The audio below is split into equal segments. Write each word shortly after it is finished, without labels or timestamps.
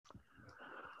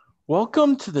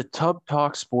Welcome to the Tub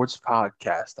Talk Sports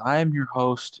Podcast. I am your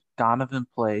host, Donovan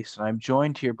Place, and I'm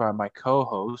joined here by my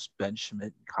co-hosts, Ben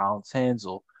Schmidt and Colin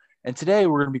Hansel. And today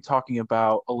we're going to be talking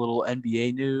about a little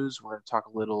NBA news. We're going to talk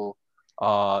a little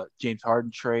James Harden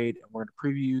trade, and we're going to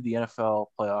preview the NFL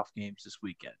playoff games this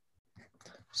weekend.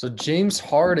 So James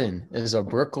Harden is a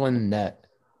Brooklyn Net.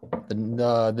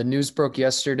 The news broke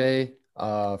yesterday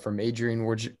from Adrian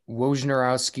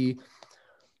Wojnarowski.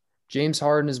 James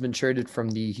Harden has been traded from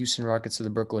the Houston Rockets to the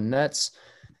Brooklyn Nets.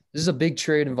 This is a big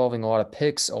trade involving a lot of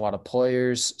picks, a lot of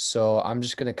players. So I'm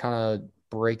just going to kind of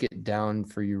break it down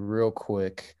for you real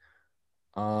quick.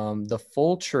 The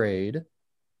full trade,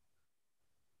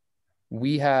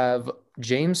 we have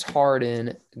James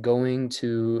Harden going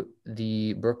to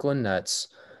the Brooklyn Nets.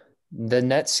 The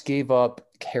Nets gave up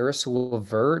Karis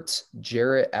LeVert,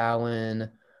 Jarrett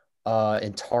Allen,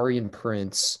 and Taurean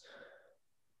Prince.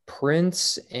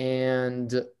 Prince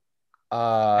and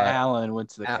Allen went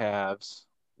to the Cavs.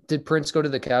 Did Prince go to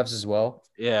the Cavs as well?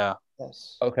 Yeah.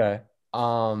 Yes. Okay.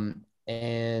 And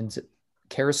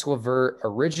Karis LeVert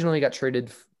originally got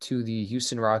traded to the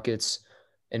Houston Rockets,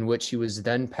 in which he was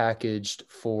then packaged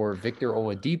for Victor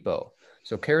Oladipo.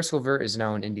 So Karis LeVert is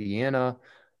now in Indiana.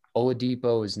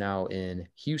 Oladipo is now in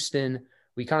Houston.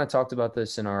 We kind of talked about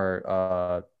this in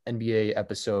our NBA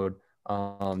episode.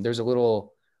 There's a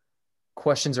little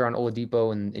questions around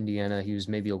Oladipo in Indiana. He was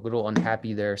maybe a little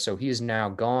unhappy there. So he is now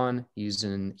gone. He's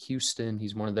in Houston.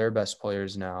 He's one of their best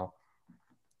players now.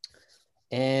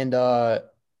 And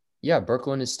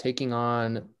Brooklyn is taking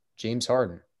on James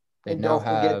Harden. They and now don't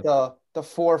forget the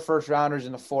 4 first rounders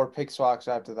and the 4 pick swaps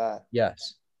after that.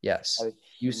 Yes.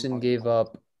 Brooklyn gave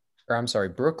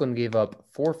up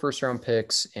 4 first-round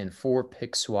picks and 4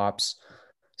 pick swaps.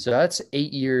 So that's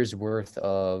 8 years worth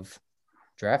of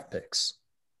draft picks.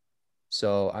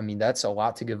 So, I mean, that's a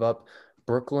lot to give up.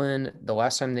 Brooklyn, the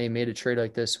last time they made a trade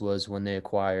like this was when they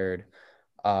acquired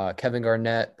Kevin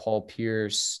Garnett, Paul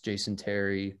Pierce, Jason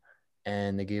Terry,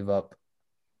 and they gave up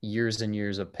years and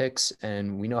years of picks,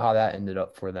 and we know how that ended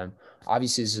up for them.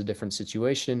 Obviously, this is a different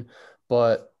situation,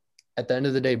 but at the end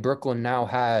of the day, Brooklyn now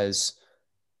has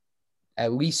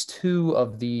at least 2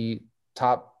 of the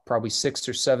top probably 6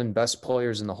 or 7 best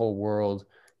players in the whole world,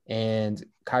 and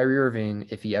Kyrie Irving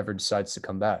if he ever decides to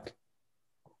come back.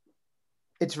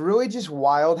 It's really just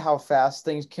wild how fast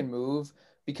things can move,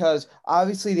 because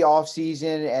obviously the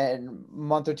offseason and a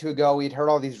month or 2 ago, we'd heard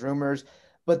all these rumors.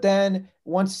 But then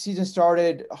once the season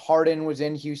started, Harden was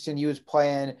in Houston. He was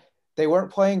playing. They weren't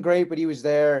playing great, but he was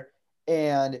there.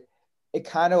 And it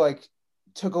kind of like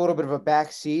took a little bit of a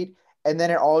back seat. And then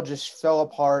it all just fell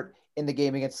apart in the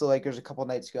game against the Lakers a couple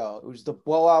nights ago. It was the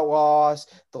blowout loss,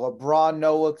 the LeBron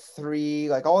no-look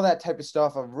 3, like all that type of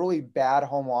stuff, a really bad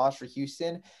home loss for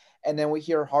Houston. And then we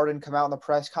hear Harden come out in the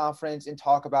press conference and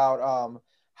talk about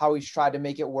how he's tried to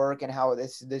make it work and how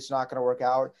this is not going to work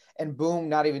out. And boom,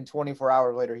 not even 24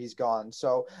 hours later, he's gone.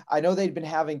 So I know they'd been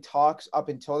having talks up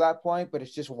until that point, but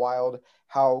it's just wild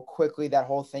how quickly that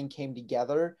whole thing came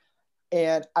together.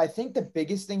 And I think the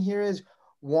biggest thing here is,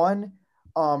 one,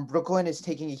 Brooklyn is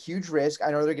taking a huge risk.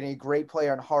 I know they're getting a great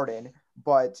player in Harden,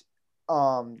 but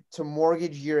to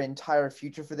mortgage your entire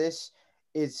future for this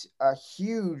is a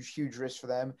huge, huge risk for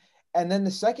them. And then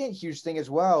the second huge thing as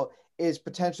well is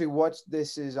potentially what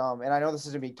this is, and I know this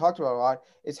isn't being talked about a lot,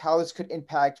 is how this could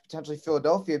impact potentially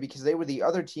Philadelphia, because they were the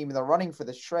other team in the running for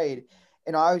this trade.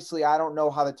 And obviously, I don't know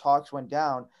how the talks went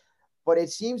down, but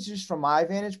it seems just from my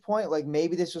vantage point, like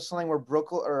maybe this was something where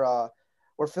Brooklyn or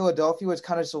where Philadelphia was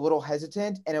kind of just a little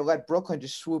hesitant, and it let Brooklyn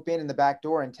just swoop in the back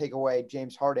door and take away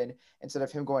James Harden instead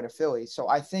of him going to Philly. So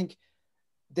I think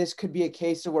this could be a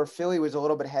case of where Philly was a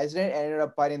little bit hesitant and ended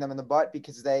up biting them in the butt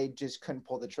because they just couldn't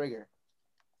pull the trigger.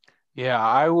 Yeah,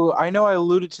 I know I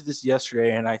alluded to this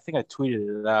yesterday, and I think I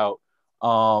tweeted it out.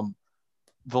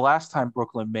 The last time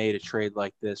Brooklyn made a trade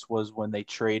like this was when they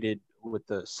traded with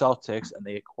the Celtics and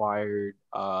they acquired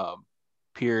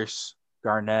Pierce,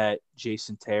 Garnett,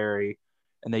 Jason Terry,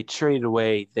 and they traded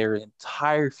away their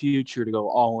entire future to go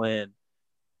all in.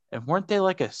 And weren't they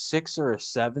like a 6 or a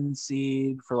 7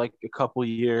 seed for like a couple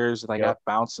years? And I got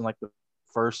bounced in like the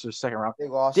first or second round. They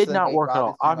lost. Did not work at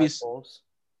all. Obviously,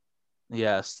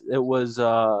 yes, it was.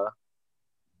 I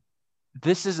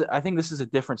think this is a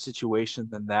different situation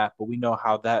than that, but we know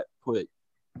how that put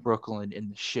Brooklyn in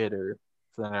the shitter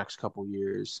for the next couple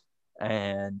years,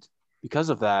 and because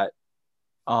of that,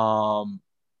 now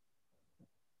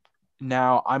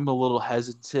I'm a little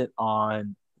hesitant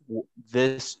on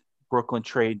this Brooklyn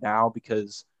trade now,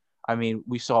 because I mean,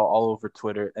 we saw all over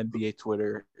Twitter, NBA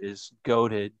Twitter is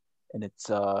goated and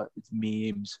it's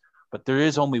memes, but there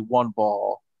is only one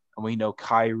ball, and we know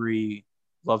Kyrie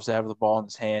loves to have the ball in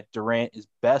his hand. Durant is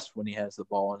best when he has the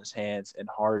ball in his hands, and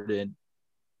Harden,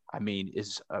 I mean,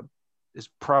 is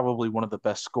probably one of the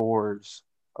best scorers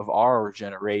of our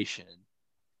generation.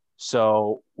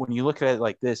 So when you look at it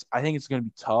like this, I think it's going to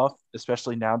be tough,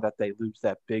 especially now that they lose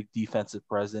that big defensive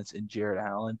presence in Jared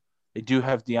Allen. They do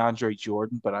have DeAndre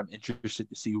Jordan, but I'm interested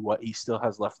to see what he still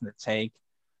has left in the tank.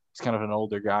 He's kind of an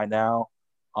older guy now.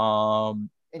 And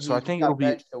So he I think it'll got be,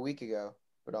 benched a week ago.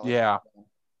 But yeah.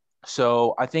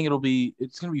 So I think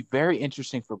it's going to be very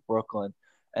interesting for Brooklyn.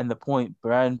 And the point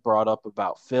Bren brought up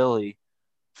about Philly,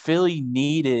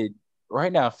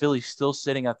 right now, Philly's still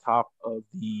sitting on top of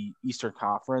the Eastern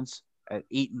Conference at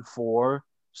 8-4.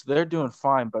 So they're doing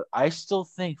fine, but I still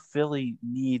think Philly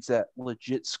needs that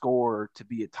legit scorer to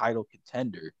be a title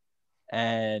contender.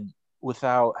 And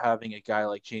without having a guy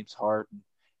like James Harden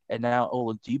and now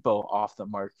Oladipo off the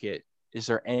market, is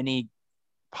there any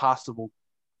possible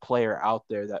player out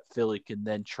there that Philly can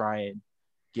then try and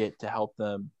get to help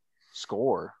them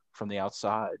score from the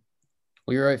outside?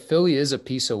 Well, you're right. Philly is a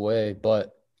piece away,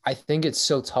 but I think it's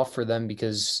so tough for them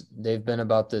because they've been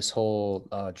about this whole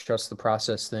trust the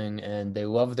process thing, and they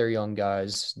love their young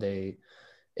guys.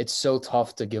 It's so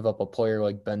tough to give up a player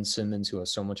like Ben Simmons who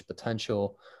has so much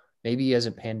potential. Maybe he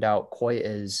hasn't panned out quite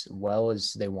as well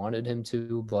as they wanted him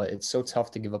to, but it's so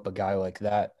tough to give up a guy like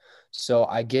that. So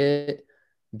I get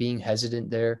being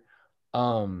hesitant there.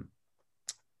 Um,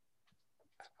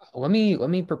 let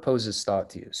me propose this thought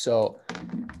to you. So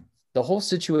the whole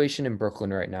situation in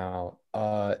Brooklyn right now,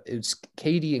 it's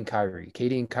KD and Kyrie.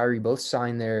 KD and Kyrie both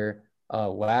signed there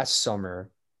last summer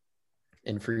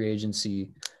in free agency,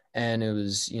 and it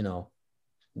was,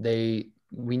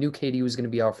 we knew KD was going to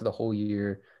be out for the whole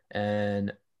year,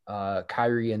 and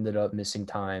Kyrie ended up missing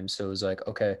time. So it was like,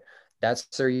 okay, that's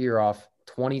their year off.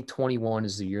 2021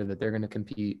 is the year that they're going to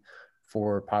compete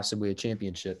for possibly a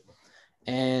championship.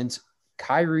 And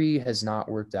Kyrie has not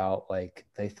worked out like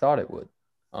they thought it would.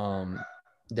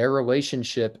 Their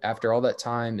relationship after all that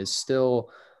time is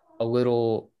still a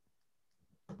little,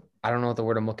 I don't know what the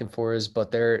word I'm looking for is,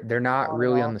 but they're not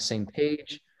really on the same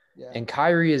page. Yeah. And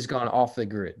Kyrie has gone off the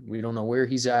grid. We don't know where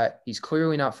he's at. He's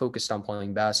clearly not focused on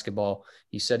playing basketball.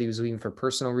 He said he was leaving for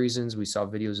personal reasons. We saw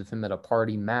videos of him at a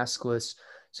party, maskless.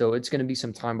 So it's going to be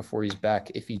some time before he's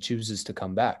back if he chooses to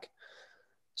come back.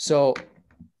 So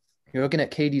you're looking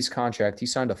at KD's contract. He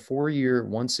signed a 4-year,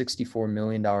 $164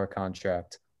 million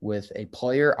contract with a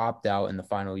player opt-out in the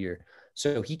final year.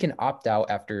 So he can opt out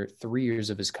after 3 years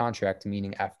of his contract,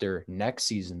 meaning after next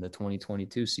season, the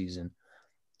 2022 season.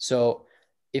 So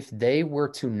if they were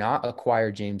to not acquire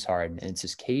James Harden, and it's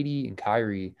just KD and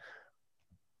Kyrie,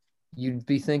 you'd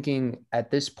be thinking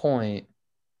at this point,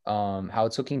 how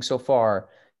it's looking so far,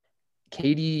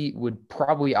 KD would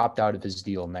probably opt out of his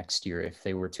deal next year if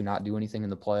they were to not do anything in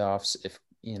the playoffs.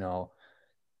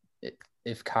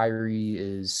 If Kyrie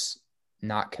is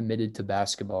not committed to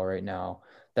basketball right now,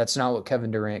 that's not what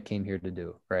Kevin Durant came here to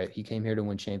do, right? He came here to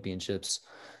win championships.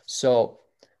 So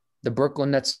the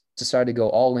Brooklyn Nets decided to go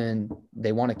all in.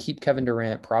 They want to keep Kevin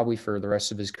Durant probably for the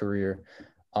rest of his career.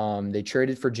 They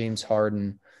traded for James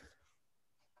Harden.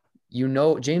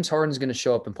 James Harden's going to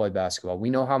show up and play basketball. We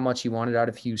know how much he wanted out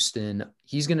of Houston.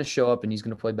 He's going to show up and he's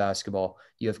going to play basketball.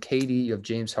 You have KD, you have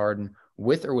James Harden.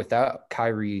 With or without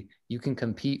Kyrie, you can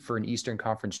compete for an Eastern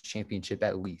Conference championship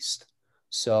at least.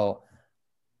 So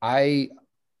I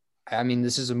mean,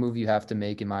 this is a move you have to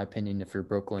make, in my opinion, if you're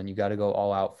Brooklyn. You got to go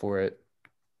all out for it.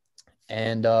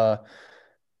 And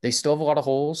they still have a lot of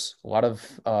holes,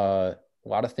 a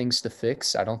lot of things to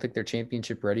fix. I don't think they're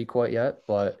championship ready quite yet,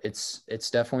 but it's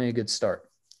definitely a good start.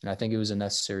 And I think it was a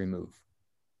necessary move.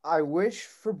 I wish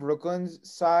for Brooklyn's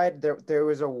side there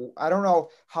was I don't know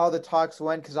how the talks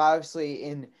went, because obviously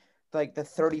in like the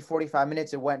 30-45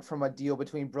 minutes it went from a deal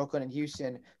between Brooklyn and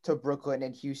Houston to Brooklyn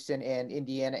and Houston and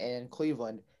Indiana and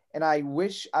Cleveland. And I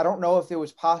don't know if it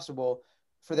was possible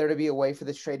for there to be a way for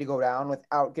this trade to go down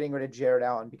without getting rid of Jared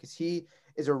Allen, because he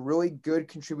is a really good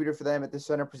contributor for them at the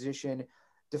center position,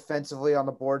 defensively on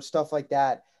the board, stuff like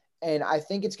that. And I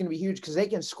think it's going to be huge because they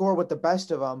can score with the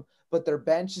best of them, but their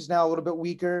bench is now a little bit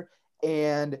weaker,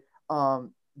 and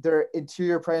their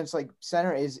interior presence, like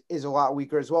center, is a lot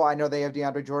weaker as well. I know they have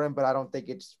DeAndre Jordan, but I don't think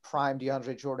it's prime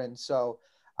DeAndre Jordan. So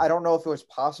I don't know if it was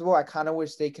possible. I kind of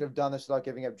wish they could have done this without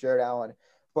giving up Jared Allen.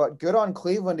 But good on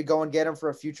Cleveland to go and get him for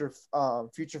a future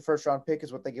first round pick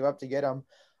is what they give up to get him.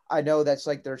 I know that's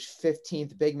like their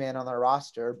 15th big man on their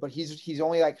roster, but he's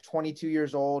only like 22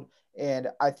 years old, and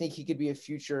I think he could be a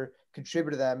future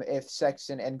contributor to them if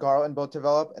Sexton and Garland both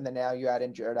develop, and then now you add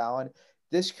in Jared Allen.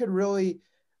 This could really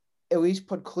at least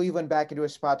put Cleveland back into a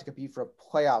spot to compete for a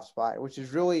playoff spot, which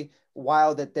is really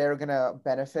wild that they're going to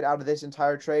benefit out of this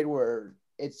entire trade where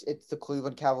it's the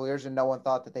Cleveland Cavaliers and no one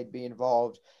thought that they'd be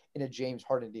involved in a James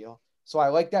Harden deal. So I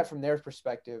like that from their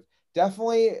perspective.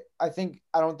 Definitely, I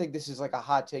don't think this is like a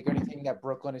hot take or anything that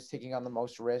Brooklyn is taking on the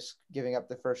most risk, giving up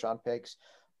the first round picks.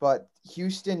 But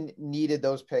Houston needed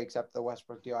those picks after the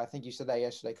Westbrook deal. I think you said that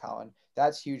yesterday, Colin.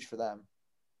 That's huge for them.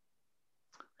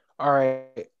 All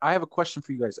right. I have a question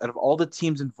for you guys. Out of all the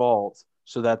teams involved,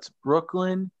 so that's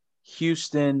Brooklyn,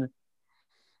 Houston,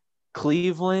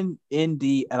 Cleveland,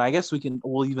 Indy, and I guess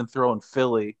we'll even throw in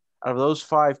Philly. Out of those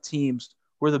 5 teams,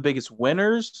 who are the biggest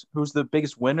winners? Who's the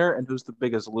biggest winner and who's the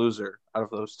biggest loser out of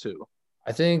those 2?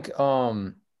 I think,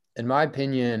 in my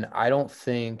opinion, I don't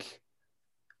think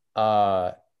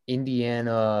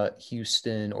Indiana,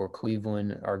 Houston, or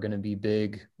Cleveland are going to be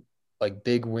big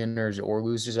winners or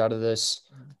losers out of this.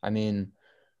 I mean,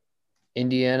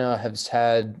 Indiana has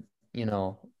had,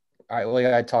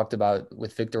 I talked about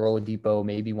with Victor Oladipo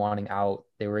maybe wanting out.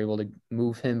 They were able to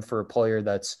move him for a player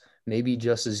that's maybe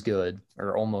just as good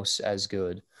or almost as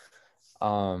good.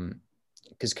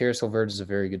 Because Caris LeVert is a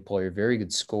very good player, very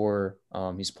good scorer.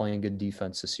 He's playing good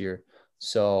defense this year.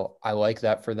 So I like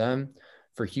that for them.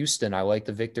 For Houston, I like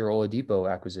the Victor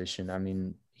Oladipo acquisition. I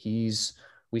mean,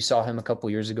 we saw him a couple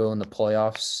years ago in the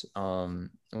playoffs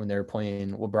when they were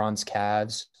playing LeBron's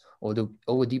Cavs.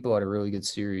 Oladipo had a really good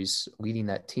series leading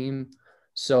that team.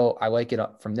 So I like it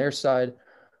up from their side.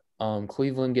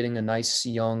 Cleveland getting a nice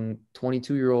young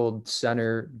 22-year-old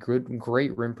center,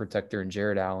 great rim protector in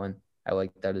Jared Allen. I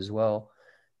like that as well.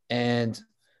 And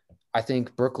I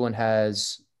think Brooklyn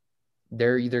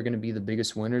they're either going to be the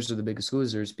biggest winners or the biggest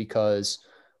losers because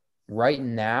right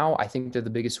now I think they're the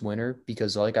biggest winner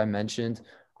because like I mentioned,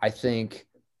 I think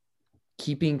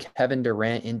keeping Kevin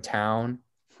Durant in town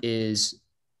is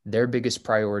their biggest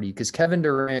priority because Kevin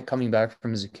Durant coming back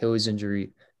from his Achilles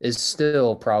injury is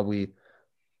still probably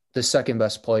the second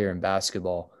best player in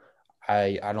basketball.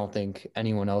 I don't think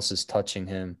anyone else is touching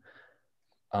him.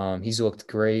 He's looked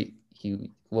great.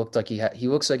 He looks like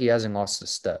he hasn't lost a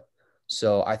step.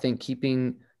 So I think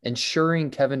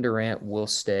ensuring Kevin Durant will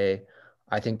stay,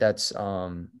 I think that's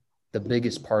the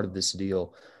biggest part of this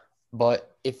deal.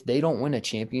 But if they don't win a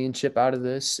championship out of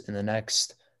this in the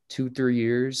next 2-3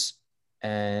 years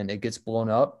and it gets blown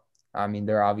up, I mean,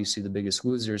 they're obviously the biggest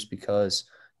losers because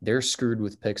they're screwed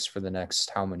with picks for the next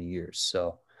how many years.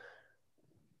 So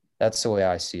that's the way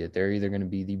I see it. They're either going to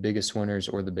be the biggest winners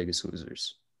or the biggest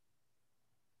losers.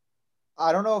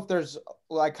 I don't know if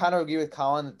I kind of agree with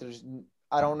Colin that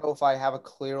I don't know if I have a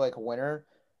clear winner.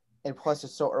 And plus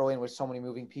it's so early and with so many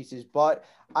moving pieces, but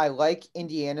I like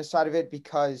Indiana's side of it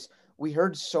because we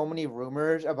heard so many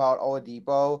rumors about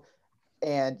Oladipo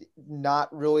and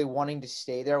not really wanting to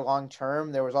stay there long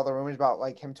term. There was all the rumors about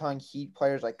him telling Heat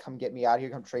players come get me out here,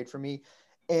 come trade for me.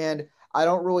 And I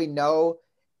don't really know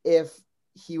if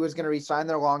he was going to resign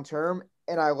there long term.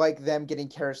 And I like them getting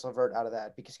Caris LeVert out of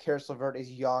that because Caris LeVert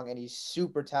is young and he's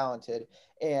super talented.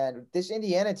 And this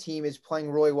Indiana team is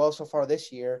playing really well so far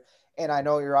this year. And I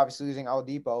know you're obviously losing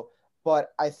Oladipo,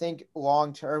 but I think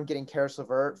long term getting Caris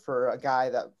LeVert for a guy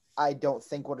that I don't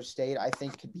think would have stayed, I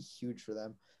think could be huge for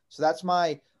them. So that's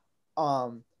my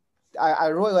I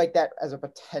really like that as a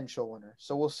potential winner.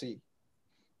 So we'll see.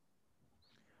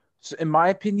 So in my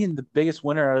opinion, the biggest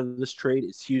winner out of this trade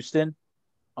is Houston.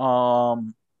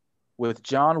 With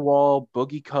John Wall,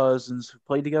 Boogie Cousins, who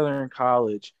played together in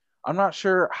college. I'm not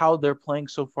sure how they're playing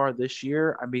so far this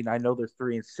year. I mean, I know they're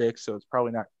 3-6, so it's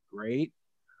probably not great.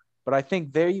 But I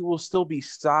think they will still be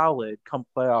solid come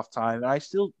playoff time. And I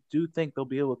still do think they'll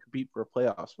be able to compete for a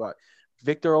playoff spot.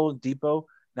 Victor Oladipo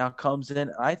now comes in,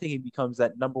 and I think he becomes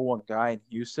that number one guy in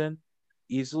Houston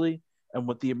easily. And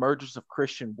with the emergence of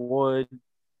Christian Wood,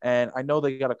 and I know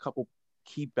they got a couple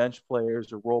key bench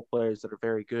players or role players that are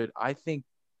very good. I think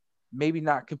maybe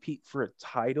not compete for a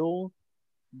title,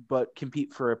 but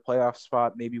compete for a playoff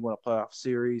spot, maybe win a playoff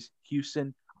series.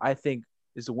 Houston, I think,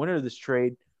 is the winner of this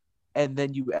trade. And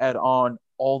then you add on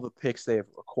all the picks they have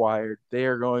acquired. They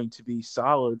are going to be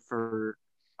solid for,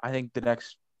 I think, the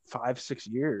next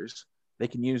 5-6 years. They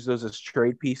can use those as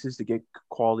trade pieces to get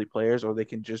quality players, or they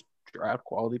can just draft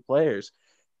quality players.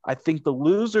 I think the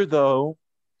loser, though,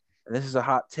 and this is a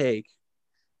hot take,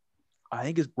 I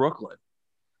think is Brooklyn.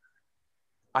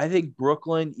 I think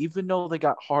Brooklyn, even though they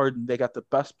got Harden, they got the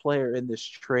best player in this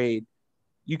trade.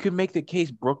 You can make the case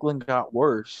Brooklyn got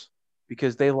worse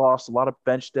because they lost a lot of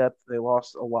bench depth. They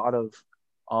lost a lot of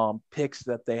picks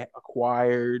that they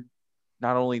acquired,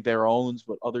 not only their own,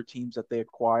 but other teams that they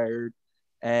acquired.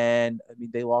 And, I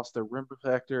mean, they lost their rim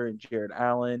protector and Jared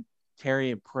Allen.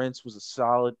 Taurean Prince was a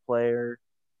solid player.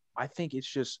 I think it's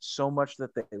just so much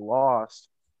that they lost.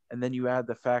 And then you add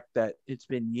the fact that it's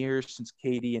been years since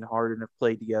KD and Harden have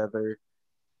played together,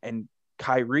 and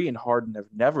Kyrie and Harden have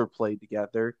never played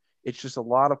together. It's just a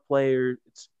lot of players.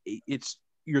 It's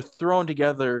you're throwing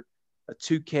together a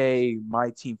 2K My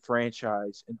Team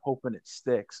franchise and hoping it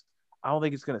sticks. I don't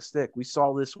think it's going to stick. We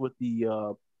saw this with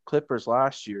the Clippers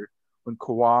last year when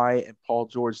Kawhi and Paul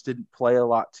George didn't play a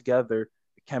lot together.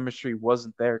 The chemistry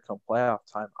wasn't there come playoff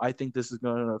time. I think this is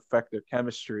going to affect their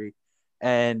chemistry,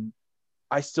 and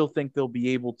I still think they'll be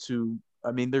able to.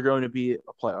 I mean, they're going to be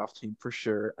a playoff team for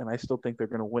sure, and I still think they're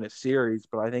going to win a series.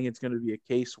 But I think it's going to be a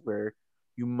case where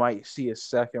you might see a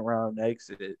second round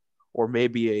exit, or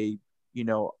maybe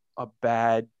a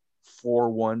bad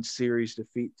 4-1 series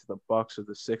defeat to the Bucks or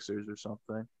the Sixers or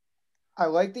something. I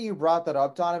like that you brought that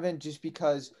up, Donovan, just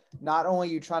because not only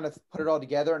are you trying to put it all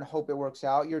together and hope it works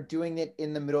out, you're doing it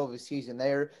in the middle of a season.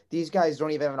 These guys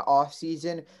don't even have an off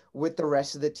season with the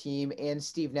rest of the team and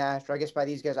Steve Nash, or I guess by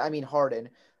these guys I mean Harden.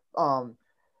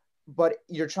 But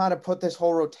you're trying to put this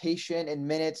whole rotation and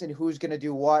minutes and who's going to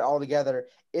do what all together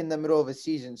in the middle of a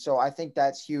season. So I think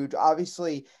that's huge.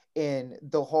 Obviously, in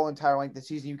the whole entire length of the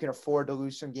season, you can afford to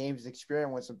lose some games,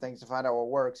 experiment with some things to find out what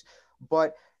works.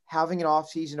 But having an off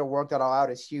season to work that all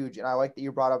out is huge. And I like that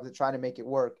you brought up the trying to make it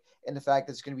work and the fact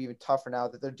that it's going to be even tougher now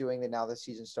that they're doing it now the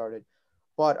season started.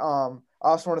 But I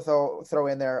also want to throw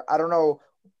in there, I don't know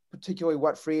particularly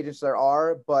what free agents there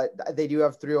are, but they do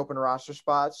have 3 open roster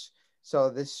spots. So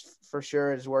this for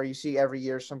sure is where you see every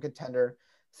year some contender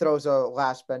throws a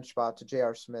last bench spot to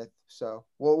J.R. Smith. So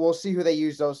we'll see who they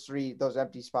use those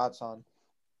empty spots on.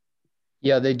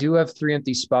 Yeah, they do have 3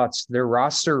 empty spots. Their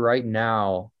roster right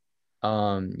now,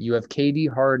 you have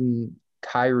KD, Harden,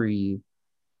 Kyrie.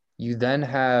 You then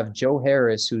have Joe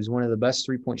Harris, who's one of the best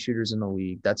 3-point shooters in the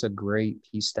league. That's a great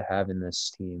piece to have in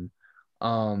this team.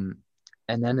 And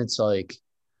then it's like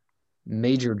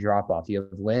major drop off. You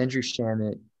have Landry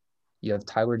Shamet, you have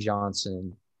Tyler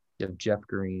Johnson, you have Jeff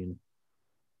Green,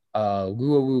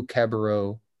 Luau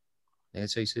Cabarro.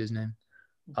 That's how you say his name.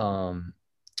 And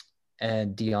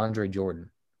DeAndre Jordan.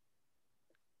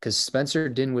 Because Spencer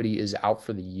Dinwiddie is out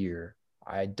for the year.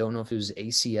 I don't know if it was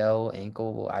ACL,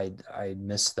 ankle. I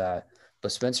missed that.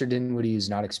 But Spencer Dinwiddie is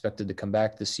not expected to come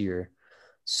back this year.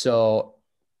 So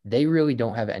they really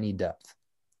don't have any depth.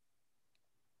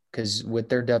 Because with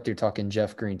their depth, you're talking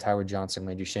Jeff Green, Tyler Johnson,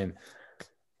 Landry Shamet.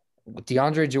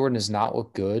 DeAndre Jordan does not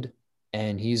look good,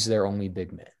 and he's their only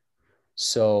big man.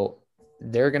 So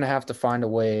they're going to have to find a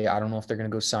way. I don't know if they're going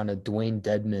to go sign a Dwayne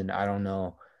Dedman. I don't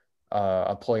know.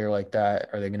 A player like that.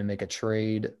 Are they going to make a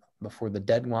trade before the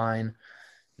deadline?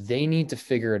 They need to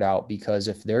figure it out, because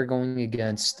if they're going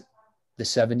against the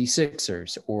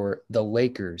 76ers or the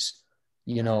Lakers,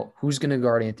 who's going to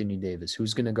guard Anthony Davis?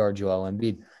 Who's going to guard Joel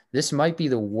Embiid? This might be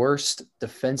the worst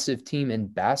defensive team in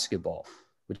basketball,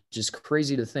 which is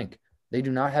crazy to think. They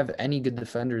do not have any good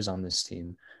defenders on this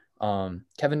team.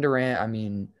 Kevin Durant, I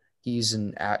mean, he's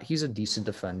a decent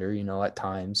defender, at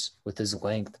times with his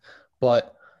length,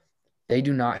 but they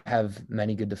do not have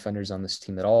many good defenders on this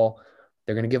team at all.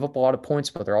 They're going to give up a lot of points,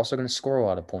 but they're also going to score a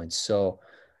lot of points. So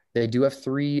they do have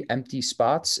 3 empty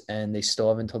spots, and they still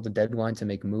have until the deadline to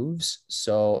make moves.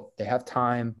 So they have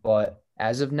time, but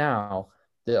as of now,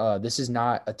 this is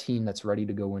not a team that's ready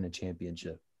to go win a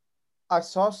championship. I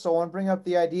saw someone bring up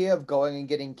the idea of going and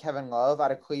getting Kevin Love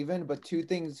out of Cleveland, but 2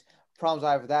 problems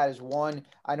I have with that is, 1,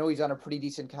 I know he's on a pretty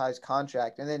decent sized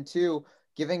contract, and then 2,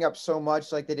 giving up so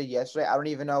much like they did yesterday, I don't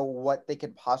even know what they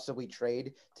could possibly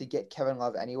trade to get Kevin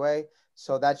Love anyway.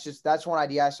 So that's one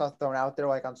idea I saw thrown out there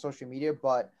like on social media,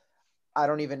 but I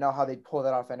don't even know how they'd pull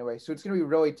that off anyway. So it's going to be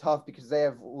really tough because they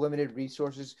have limited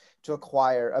resources to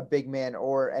acquire a big man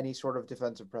or any sort of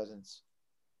defensive presence.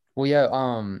 Well,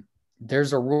 yeah,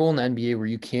 there's a rule in the NBA where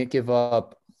you can't give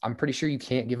up. I'm pretty sure you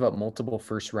can't give up multiple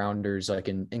first rounders like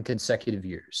in consecutive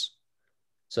years.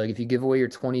 So like if you give away your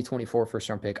 2024 first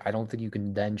round pick, I don't think you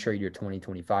can then trade your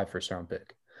 2025 first round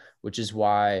pick, which is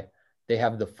why they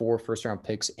have the 4 first round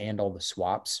picks and all the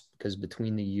swaps, because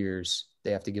between the years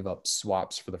they have to give up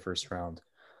swaps for the first round.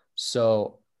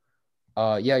 So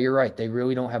yeah, you're right. They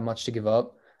really don't have much to give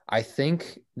up. I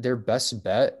think their best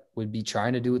bet would be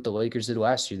trying to do what the Lakers did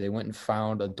last year. They went and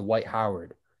found a Dwight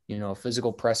Howard, a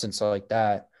physical presence like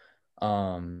that,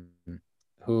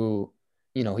 who,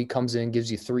 he comes in,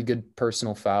 gives you 3 good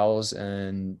personal fouls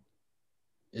and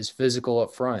is physical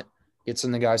up front, gets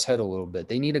in the guy's head a little bit.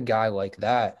 They need a guy like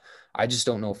that. I just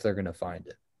don't know if they're going to find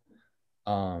it.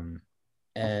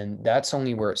 And that's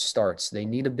only where it starts. They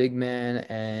need a big man,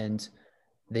 and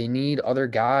They need other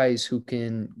guys who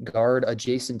can guard a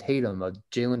Jason Tatum, a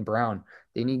Jaylen Brown.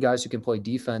 They need guys who can play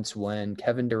defense when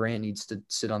Kevin Durant needs to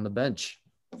sit on the bench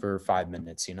for 5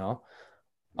 minutes,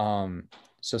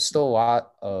 So still a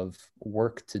lot of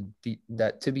work to be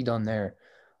done there.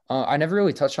 I never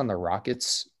really touched on the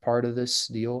Rockets part of this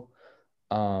deal.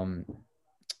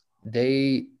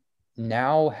 They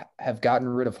now have gotten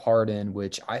rid of Harden,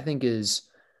 which I think is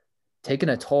taking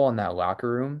a toll on that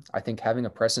locker room. I think having a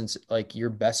presence like your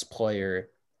best player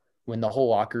when the whole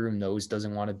locker room knows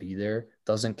doesn't want to be there,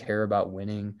 doesn't care about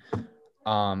winning.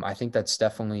 I think that's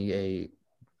definitely a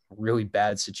really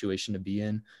bad situation to be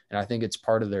in. And I think it's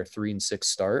part of their 3-6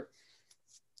 start.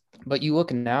 But you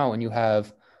look now and you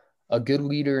have a good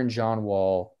leader in John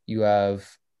Wall. You have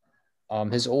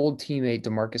his old teammate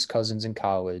DeMarcus Cousins in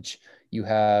college. You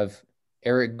have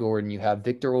Eric Gordon. You have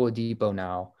Victor Oladipo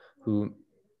now, who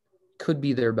could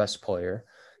be their best player.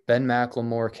 Ben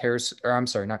McLemore,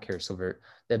 not Karis LeVert.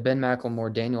 That Ben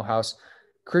McLemore, Daniel House,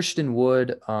 Christian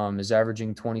Wood is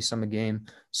averaging 20-some a game.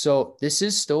 So this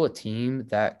is still a team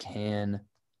that can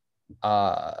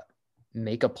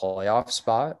make a playoff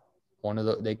spot.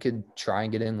 They could try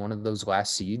and get in one of those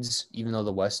last seeds, even though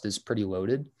the West is pretty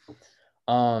loaded.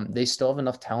 They still have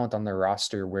enough talent on their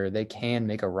roster where they can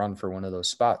make a run for one of those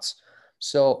spots.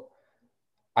 So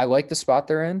I like the spot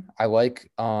they're in. I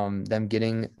like them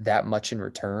getting that much in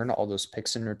return, all those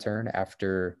picks in return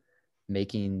after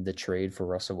making the trade for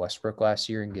Russell Westbrook last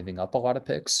year and giving up a lot of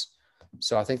picks.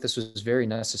 So I think this was very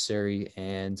necessary,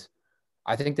 and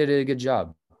I think they did a good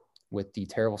job with the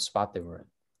terrible spot they were in.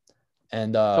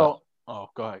 And go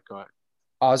ahead.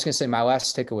 I was going to say my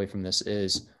last takeaway from this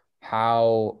is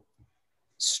how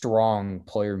strong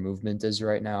player movement is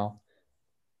right now.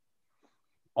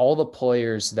 All the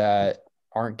players that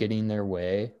aren't getting their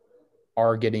way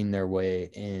are getting their way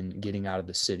in getting out of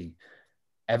the city.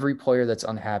 Every player that's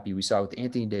unhappy, we saw with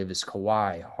Anthony Davis,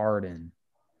 Kawhi, Harden,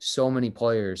 so many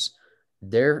players,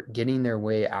 they're getting their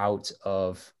way out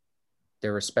of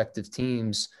their respective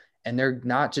teams, and they're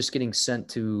not just getting sent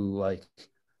to like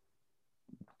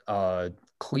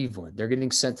Cleveland. They're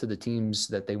getting sent to the teams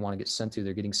that they want to get sent to.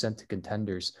 They're getting sent to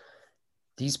contenders.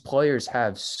 These players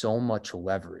have so much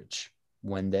leverage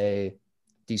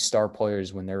these star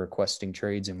players, when they're requesting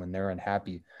trades and when they're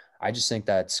unhappy. I just think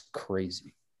that's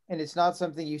crazy. And it's not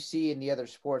something you see in the other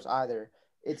sports either.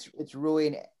 It's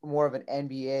really more of an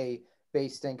NBA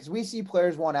based thing, because we see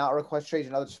players want out request trades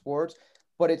in other sports,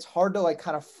 but it's hard to like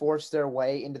kind of force their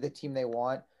way into the team they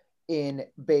want in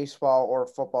baseball or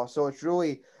football. So it's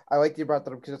really, I like that you brought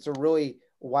that up because it's a really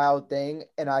wild thing.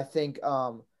 And I think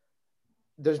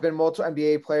there's been multiple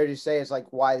NBA players who say it's like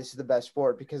why this is the best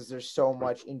sport, because there's so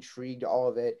much intrigue to all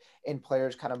of it and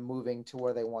players kind of moving to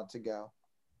where they want to go.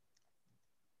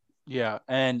 Yeah,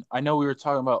 and I know we were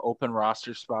talking about open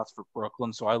roster spots for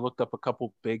Brooklyn, so I looked up a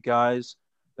couple big guys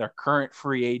that are current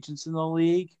free agents in the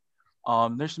league.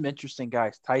 There's some interesting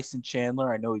guys. Tyson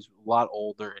Chandler, I know he's a lot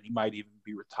older and he might even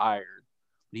be retired,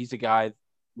 but he's a guy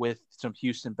with some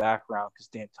Houston background because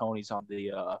D'Antoni's on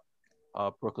the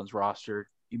Brooklyn's roster.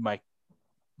 He might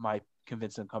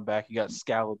convince him to come back. You got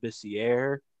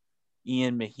Scalabissiere,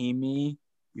 Ian Mahimi.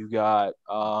 You got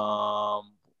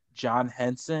John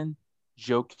Henson,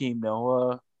 Joakim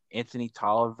Noah, Anthony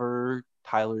Tolliver,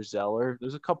 Tyler Zeller.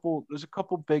 There's a couple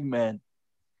big men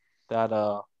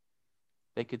that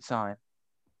they could sign.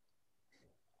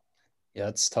 Yeah,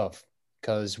 it's tough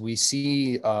because we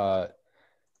see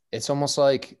it's almost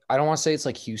like, I don't want to say it's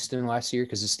like Houston last year,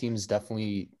 because this team is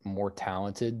definitely more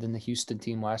talented than the Houston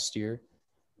team last year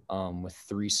with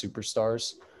 3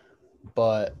 superstars.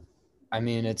 But I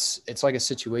mean, it's like a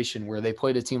situation where they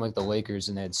played a team like the Lakers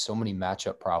and they had so many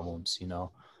matchup problems,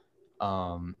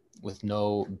 with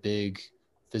no big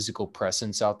physical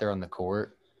presence out there on the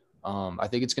court. I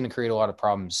think it's going to create a lot of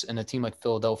problems. And a team like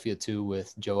Philadelphia, too,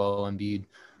 with Joel Embiid,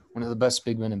 one of the best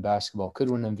big men in basketball, could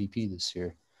win MVP this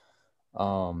year.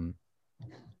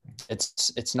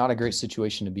 It's not a great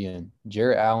situation to be in.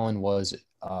 Jarrett Allen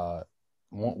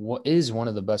is one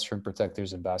of the best rim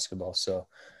protectors in basketball. So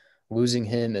losing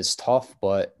him is tough,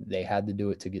 but they had to do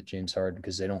it to get James Harden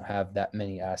because they don't have that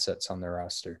many assets on their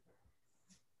roster.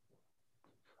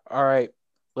 All right,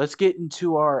 let's get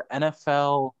into our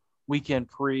NFL weekend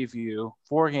preview.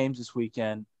 4 games this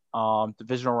weekend,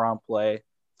 divisional round play.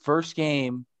 First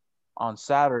game on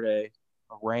Saturday,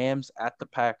 Rams at the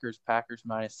Packers. Packers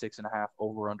 -6.5,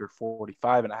 over under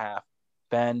 45.5.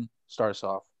 Ben, start us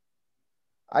off.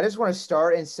 I just want to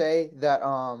start and say that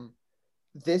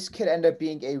this could end up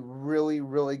being a really,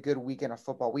 really good weekend of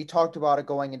football. We talked about it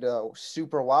going into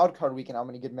super wild card weekend, how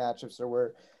many good matchups there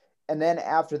were. And then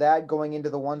after that, going into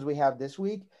the ones we have this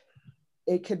week,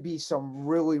 it could be some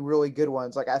really, really good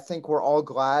ones. Like, I think we're all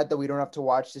glad that we don't have to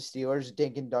watch the Steelers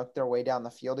dink and dunk their way down the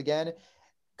field again.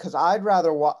 Because I'd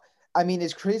rather watch, I mean,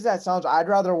 as crazy as that sounds, I'd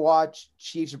rather watch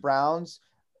Chiefs Browns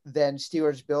than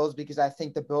Steelers Bills, because I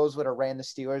think the Bills would have ran the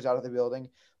Steelers out of the building.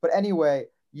 But anyway,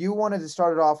 you wanted to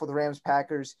start it off with Rams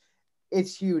Packers.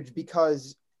 It's huge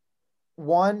because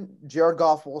one, Jared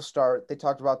Goff will start. They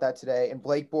talked about that today. And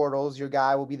Blake Bortles, your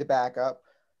guy, will be the backup.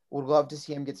 Would love to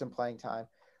see him get some playing time.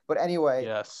 But anyway,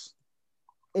 Yes.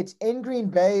 it's in Green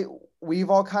Bay. We've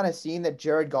all kind of seen that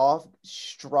Jared Goff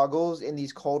struggles in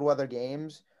these cold weather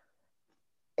games.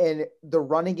 And the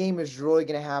running game is really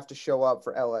going to have to show up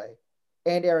for LA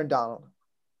and Aaron Donald.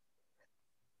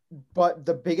 But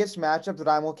the biggest matchup that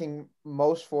I'm looking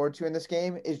most forward to in this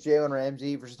game is Jalen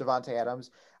Ramsey versus Devontae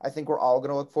Adams. I think we're all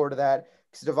going to look forward to that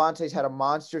because Devontae's had a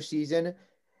monster season.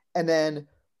 And then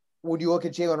when you look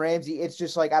at Jalen Ramsey, it's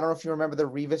just like, I don't know if you remember the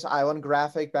Revis Island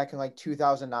graphic back in like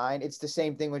 2009. It's the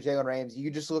same thing with Jalen Ramsey. You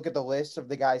just look at the list of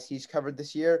the guys he's covered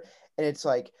this year, and it's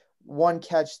like one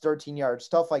catch, 13 yards,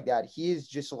 stuff like that. He is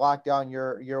just locked down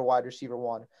your wide receiver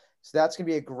one. So that's going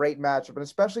to be a great matchup, and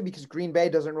especially because Green Bay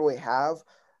doesn't really have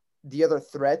the other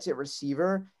threats at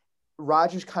receiver.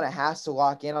 Rodgers kind of has to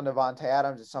lock in on Devontae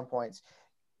Adams at some points,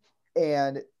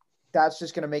 and that's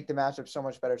just going to make the matchup so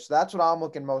much better. So that's what I'm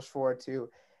looking most forward to.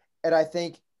 And I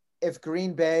think if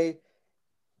Green Bay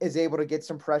is able to get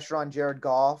some pressure on Jared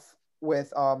Goff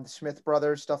with the Smith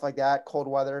brothers, stuff like that, cold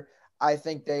weather, I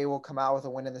think they will come out with a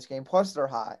win in this game. Plus, they're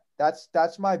hot.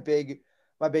 That's my big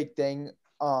thing.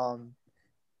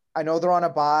 I know they're on a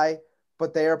bye,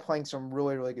 but they are playing some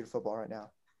really, really good football right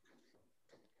now.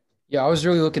 Yeah, I was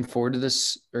really looking forward to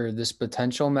this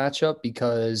potential matchup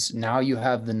because now you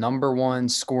have the number one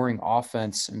scoring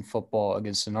offense in football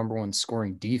against the number one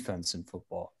scoring defense in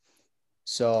football.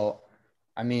 So,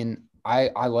 I mean,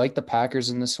 I like the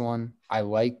Packers in this one. I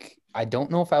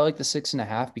don't know if I like the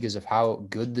 6.5 because of how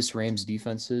good this Rams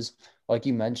defense is. Like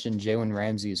you mentioned, Jalen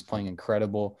Ramsey is playing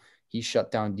incredible. He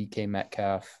shut down DK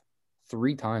Metcalf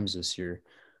 3 times this year.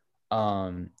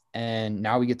 And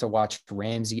now we get to watch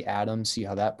Ramsey Adams, see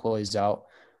how that plays out.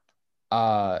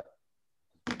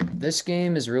 This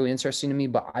game is really interesting to me,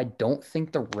 but I don't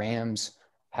think the Rams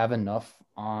have enough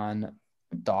on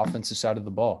the offensive side of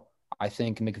the ball. I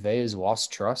think McVay has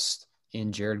lost trust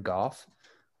in Jared Goff.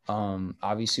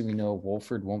 Obviously, we know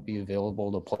Wolford won't be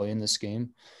available to play in this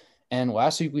game. And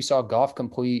last week we saw Goff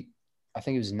complete, I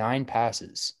think it was 9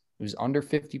 passes. It was under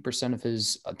 50% of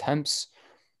his attempts.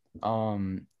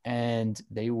 And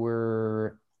they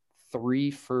were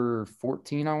 3 for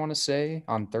 14, I want to say,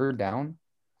 on third down,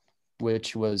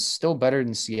 which was still better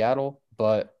than Seattle,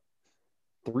 but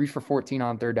 3 for 14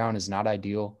 on third down is not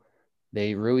ideal.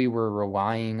 They really were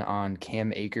relying on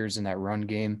Cam Akers in that run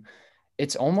game.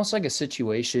 It's almost like a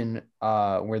situation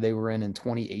where they were in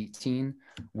 2018,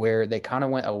 where they kind of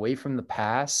went away from the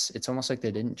pass. It's almost like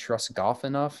they didn't trust Goff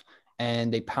enough,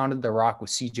 and they pounded the rock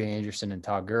with C.J. Anderson and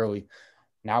Todd Gurley.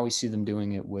 Now we see them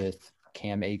doing it with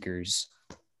Cam Akers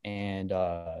and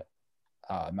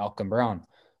Malcolm Brown.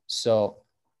 So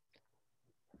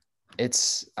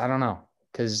I don't know,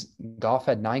 because Goff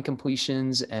had 9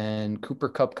 completions and Cooper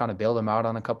Kupp kind of bailed him out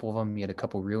on a couple of them. He had a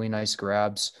couple really nice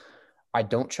grabs. I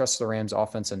don't trust the Rams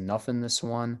offense enough in this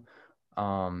one.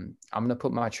 I'm going to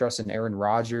put my trust in Aaron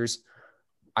Rodgers.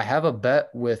 I have a bet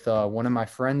with one of my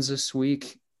friends this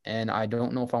week, and I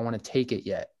don't know if I want to take it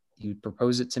yet. You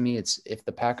proposed it to me. It's if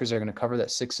the Packers are going to cover that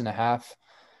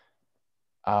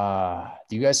 6.5.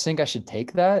 Do you guys think I should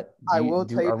take that? I will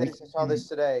tell you this. I saw this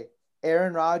today.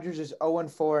 Aaron Rodgers is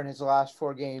 0-4 in his last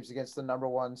 4 games against the number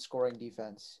one scoring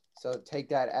defense. So take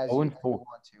that as you want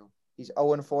to. He's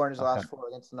 0-4 in his last 4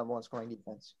 against the number one scoring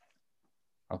defense.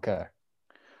 Okay.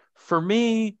 For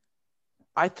me,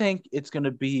 I think it's going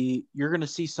to be – you're going to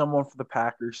see someone for the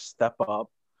Packers step up.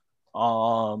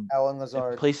 Allen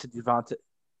Lazard. Place of Devontae.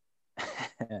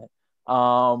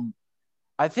 I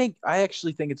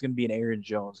actually think it's going to be an Aaron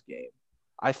Jones game.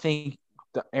 I think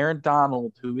Aaron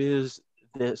Donald, who is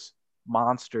this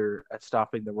monster at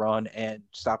stopping the run and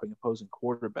stopping opposing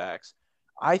quarterbacks,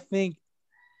 I think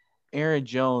Aaron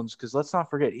Jones, because let's not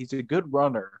forget, he's a good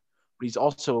runner, but he's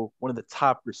also one of the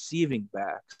top receiving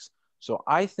backs. So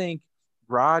I think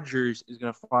Rodgers is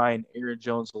going to find Aaron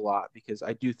Jones a lot because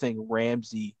I do think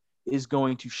Ramsey is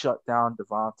going to shut down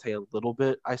Devontae a little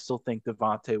bit. I still think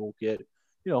Devontae will get,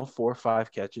 4 or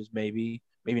 5 catches, maybe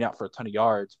not for a ton of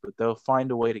yards, but they'll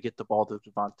find a way to get the ball to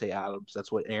Devontae Adams.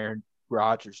 That's what Aaron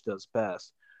Rodgers does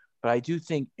best. But I do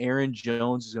think Aaron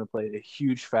Jones is going to play a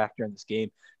huge factor in this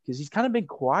game because he's kind of been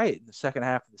quiet in the second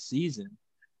half of the season.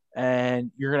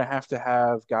 And you're going to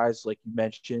have guys like you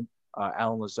mentioned,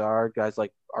 Alan Lazard, guys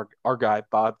like our guy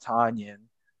Bob Tanyan,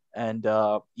 and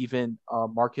even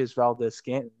Marquez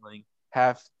Valdez-Scantling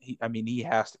he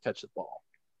has to catch the ball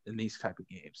in these type of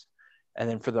games. And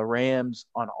then for the Rams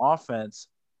on offense,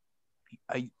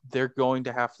 they're going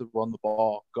to have to run the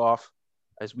ball. Goff,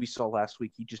 as we saw last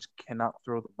week, he just cannot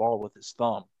throw the ball with his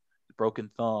thumb, the broken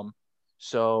thumb.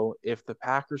 So if the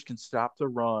Packers can stop the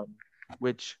run,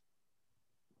 which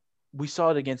we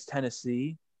saw it against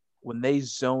Tennessee, when they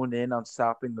zone in on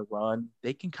stopping the run,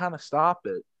 they can kind of stop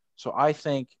it. So I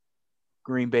think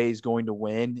Green Bay is going to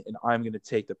win, and I'm going to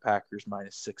take the Packers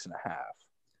 -6.5.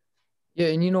 Yeah,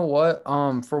 and you know what?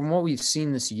 From what we've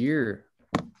seen this year,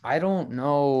 I don't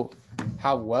know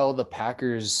how well the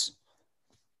Packers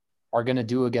are going to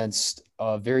do against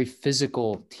a very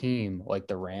physical team like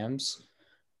the Rams.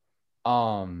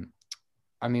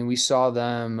 We saw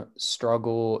them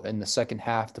struggle in the second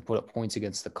half to put up points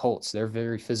against the Colts. They're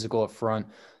very physical up front.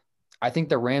 I think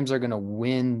the Rams are going to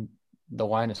win the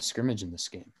line of scrimmage in this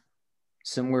game,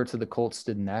 similar to the Colts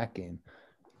did in that game.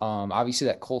 Obviously,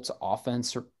 that Colts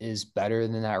offense is better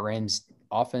than that Rams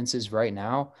offense is right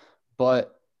now,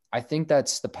 but I think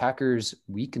that's the Packers'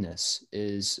 weakness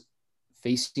is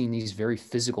facing these very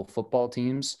physical football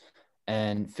teams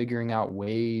and figuring out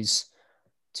ways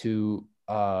to,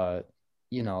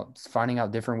 finding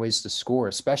out different ways to score,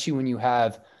 especially when you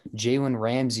have Jalen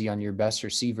Ramsey on your best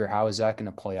receiver. How is that going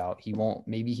to play out? He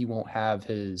won't have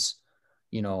his,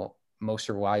 most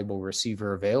reliable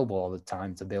receiver available all the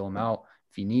time to bail him out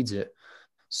if he needs it.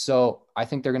 So I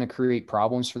think they're going to create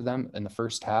problems for them in the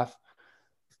first half.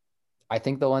 I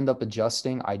think they'll end up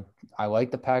adjusting. I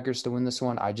like the Packers to win this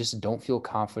one. I just don't feel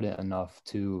confident enough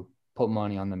to put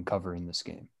money on them covering this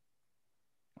game.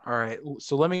 All right.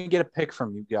 So let me get a pick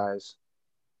from you guys.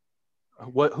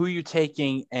 Who you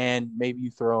taking, and maybe you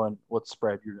throw in what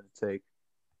spread you're going to take.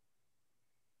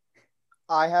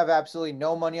 I have absolutely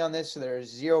no money on this, so there's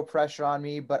zero pressure on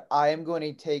me, but I am going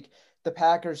to take the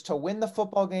Packers to win the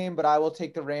football game, but I will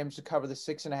take the Rams to cover the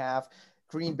 6.5.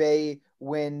 Green Bay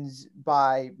wins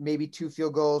by maybe 2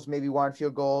 field goals, maybe 1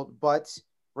 field goal, but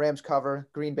Rams cover.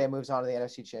 Green Bay moves on to the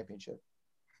NFC Championship.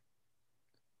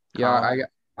 Yeah,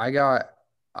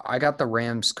 I got the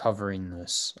Rams covering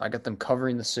this. I got them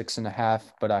covering the 6.5,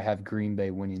 but I have Green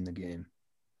Bay winning the game.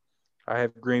 I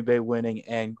have Green Bay winning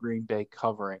and Green Bay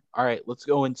covering. All right, let's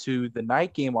go into the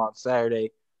night game on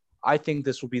Saturday. I think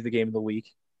this will be the game of the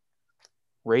week.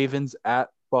 Ravens at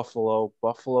Buffalo.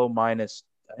 Buffalo minus,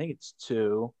 I think it's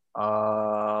 2.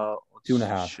 2.5.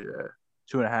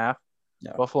 2.5.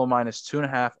 Yeah. Buffalo minus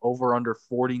 2.5, over under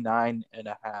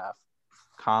 49.5.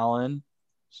 Colin,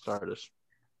 start us.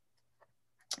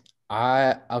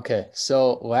 Okay.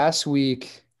 So last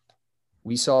week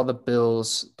we saw the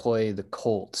Bills play the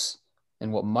Colts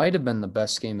in what might have been the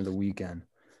best game of the weekend.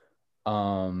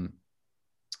 The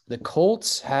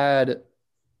Colts had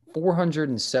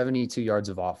 472 yards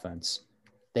of offense.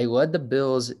 They led the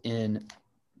Bills in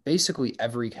basically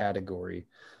every category.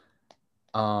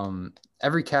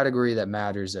 Every category that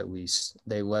matters, at least,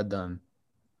 they led them.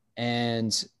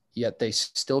 And yet they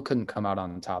still couldn't come out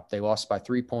on top. They lost by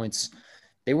 3 points.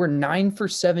 They were 9 for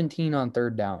 17 on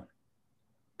third down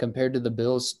compared to the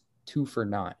Bills 2 for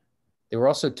 9. They were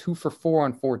also 2 for 4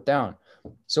 on fourth down.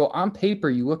 So on paper,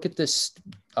 you look at this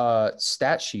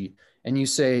stat sheet and you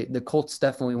say the Colts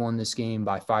definitely won this game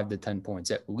by 5 to 10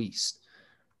 points at least.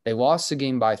 They lost the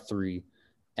game by 3.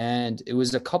 And it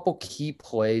was a couple key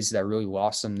plays that really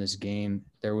lost them this game.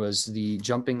 There was the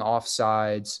jumping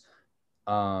offsides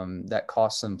that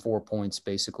cost them 4 points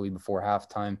basically before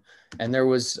halftime. And there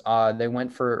was they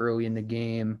went for it early in the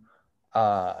game.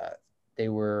 They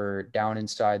were down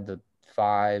inside the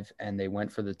 5 and they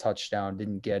went for the touchdown,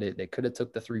 didn't get it. They could have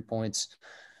took the 3 points.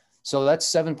 So that's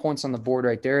 7 points on the board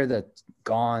right there that's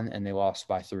gone, and they lost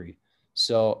by 3.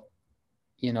 So,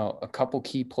 a couple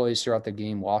key plays throughout the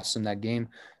game lost them that game.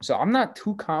 So I'm not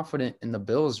too confident in the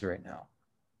Bills right now.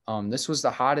 This was the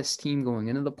hottest team going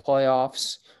into the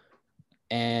playoffs.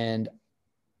 And,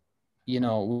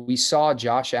 we saw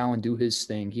Josh Allen do his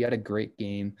thing. He had a great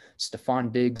game.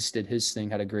 Stephon Diggs did his thing,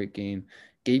 had a great game.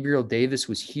 Gabriel Davis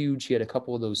was huge. He had a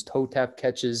couple of those toe tap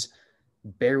catches,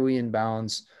 barely in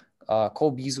bounds.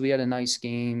 Cole Beasley had a nice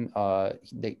game.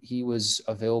 He was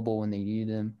available when they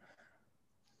needed him.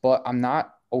 But I'm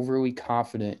not overly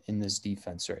confident in this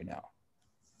defense right now.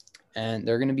 And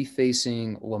they're going to be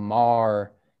facing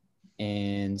Lamar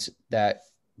and that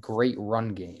great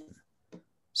run game.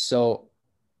 So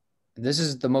this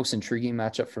is the most intriguing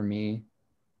matchup for me,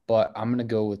 but I'm going to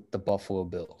go with the Buffalo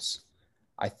Bills.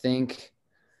 I think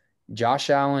Josh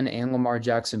Allen and Lamar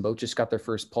Jackson both just got their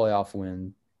first playoff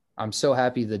win. I'm so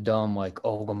happy the dumb, like,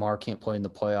 oh, Lamar can't play in the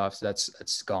playoffs.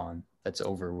 That's gone. That's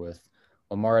over with.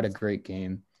 Lamar had a great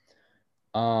game.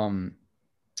 But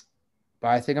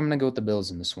I think I'm going to go with the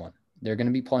Bills in this one. They're going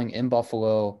to be playing in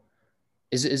Buffalo.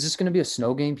 Is this going to be a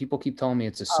snow game? People keep telling me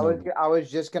it's a I snow was game. I was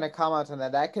just gonna comment on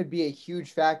that. That could be a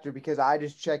huge factor because I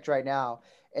just checked right now,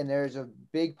 and there's a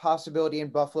big possibility in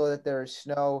Buffalo that there is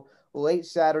snow late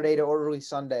Saturday to early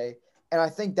Sunday, and I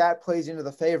think that plays into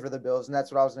the favor of the Bills, and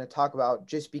that's what I was going to talk about.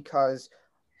 Just because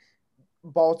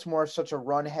Baltimore is such a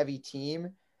run-heavy team,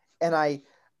 and I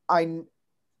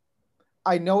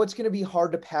I know it's going to be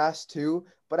hard to pass too,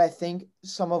 but I think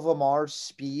some of Lamar's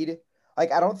speed,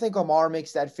 like I don't think Lamar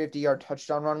makes that 50-yard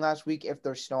touchdown run last week if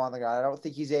there's snow on the ground. I don't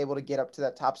think he's able to get up to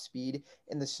that top speed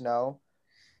in the snow.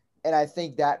 And I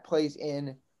think that plays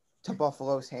in to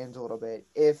Buffalo's hands a little bit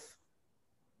if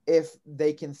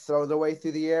they can throw their way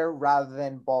through the air rather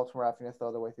than Baltimore having to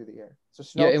throw their way through the air. So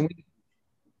Yeah, snow. and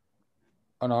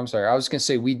oh no, I'm sorry. I was gonna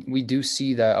say we do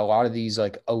see that a lot of these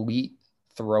like elite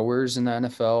throwers in the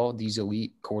NFL, these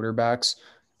elite quarterbacks,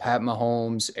 Pat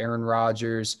Mahomes, Aaron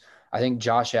Rodgers. I think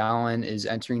Josh Allen is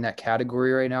entering that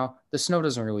category right now. The snow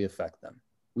doesn't really affect them.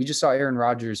 We just saw Aaron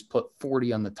Rodgers put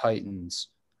 40 on the Titans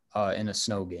in a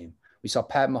snow game. We saw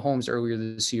Pat Mahomes earlier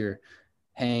this year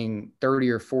hang 30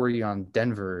 or 40 on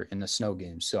Denver in a snow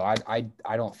game. So I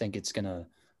don't think it's gonna.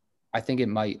 I think it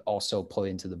might also play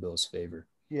into the Bills' favor.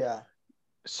 Yeah.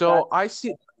 So I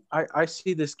see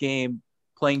this game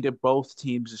playing to both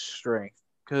teams' strength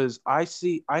because I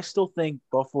still think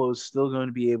Buffalo is still going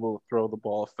to be able to throw the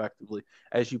ball effectively,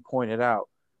 as you pointed out.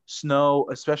 Snow,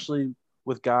 especially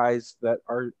with guys that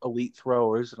are elite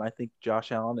throwers, and I think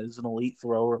Josh Allen is an elite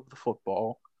thrower of the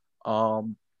football.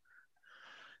 Um,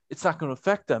 it's not going to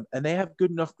affect them, and they have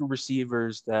good enough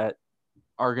receivers that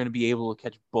are going to be able to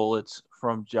catch bullets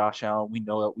from Josh Allen. We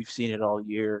know that we've seen it all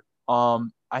year.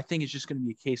 I think it's just going to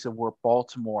be a case of where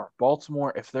Baltimore,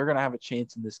 if they're going to have a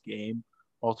chance in this game,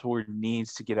 Baltimore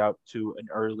needs to get out to an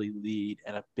early lead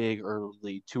and a big early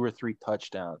lead, 2 or 3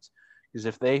 touchdowns. Because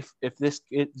if this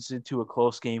gets into a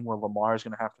close game where Lamar is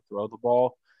going to have to throw the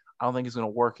ball, I don't think it's going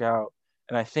to work out.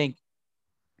 And I think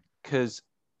because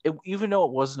even though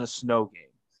it wasn't a snow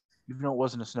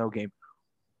game,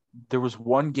 there was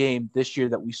one game this year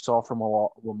that we saw from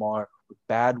Lamar with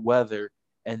bad weather,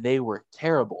 and they were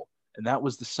terrible. And that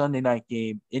was the Sunday night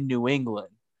game in New England.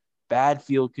 Bad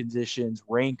field conditions,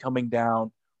 rain coming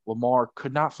down. Lamar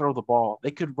could not throw the ball.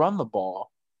 They could run the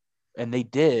ball, and they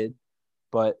did,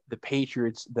 but the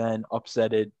Patriots then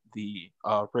upsetted the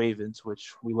Ravens,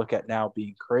 which we look at now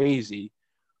being crazy.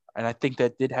 And I think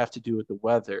that did have to do with the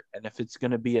weather. And if it's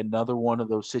going to be another one of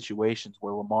those situations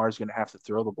where Lamar is going to have to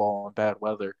throw the ball in bad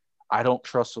weather, I don't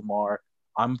trust Lamar.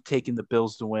 I'm taking the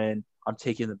Bills to win. I'm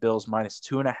taking the Bills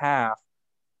 -2.5.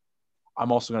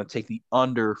 I'm also going to take the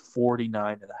under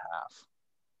 49.5.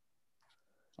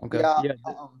 Okay. Yeah. Yeah.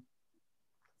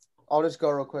 I'll just go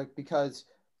real quick because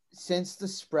since the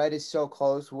spread is so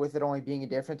close, with it only being a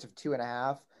difference of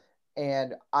 2.5,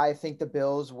 and I think the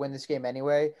Bills win this game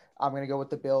anyway, I'm gonna go with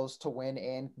the Bills to win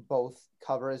and both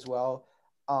cover as well.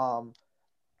 Um,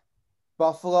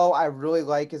 Buffalo, I really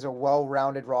like as a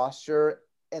well-rounded roster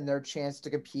and their chance to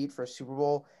compete for a Super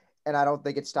Bowl, and I don't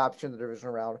think it stops you in the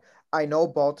divisional round. I know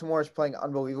Baltimore is playing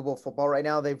unbelievable football right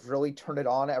now. They've really turned it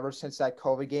on ever since that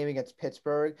COVID game against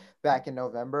Pittsburgh back in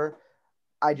November.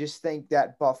 I just think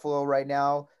that Buffalo right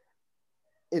now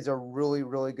is a really,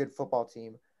 really good football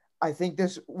team. I think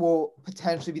this will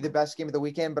potentially be the best game of the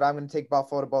weekend, but I'm going to take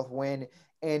Buffalo to both win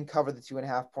and cover the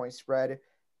 2.5 point spread.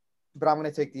 But I'm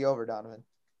going to take the over, Donovan.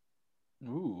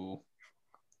 Ooh.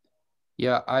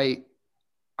 Yeah,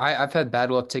 I've had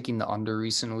bad luck taking the under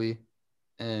recently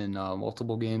in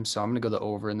multiple games, so I'm gonna go the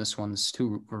over in this one. It's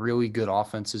two really good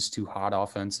offenses, two hot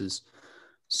offenses.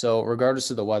 So regardless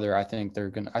of the weather, I think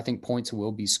points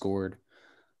will be scored.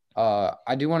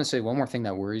 I do want to say one more thing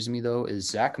that worries me though is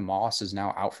Zach Moss is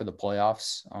now out for the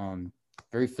playoffs.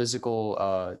 Very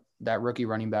physical. That rookie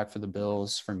running back for the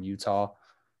Bills from Utah.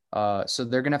 So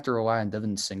they're gonna have to rely on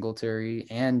Devin Singletary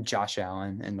and Josh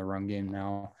Allen in the run game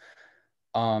now.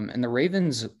 And the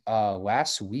Ravens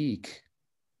last week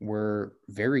were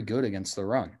very good against the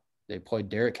run. They played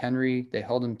Derrick Henry. They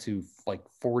held him to like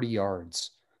 40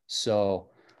 yards. So,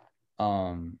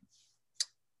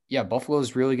 yeah, Buffalo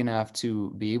is really going to have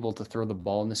to be able to throw the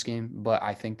ball in this game, but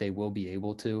I think they will be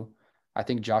able to. I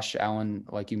think Josh Allen,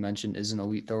 like you mentioned, is an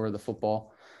elite thrower of the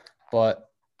football.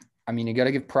 But, I mean, you got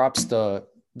to give props to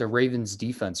the Ravens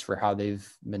defense for how they've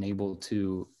been able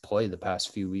to play the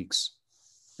past few weeks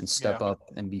and step up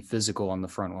and be physical on the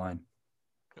front line.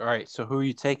 All right. So who are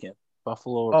you taking?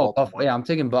 Buffalo or Oh, Baltimore? yeah, I'm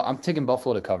taking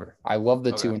Buffalo to cover. I love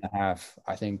the Okay. 2.5.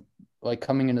 I think like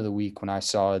coming into the week when I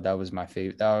saw it, that was my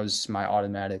favorite. That was my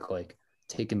automatic like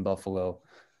taking Buffalo,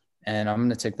 and I'm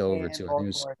gonna take the over And too. I think it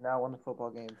was Baltimore now won the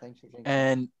football game. Thanks for jinxing.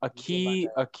 And a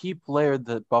key player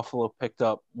that Buffalo picked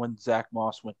up when Zach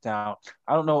Moss went down.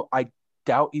 I don't know. I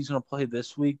doubt he's going to play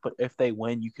this week, but if they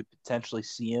win, you could potentially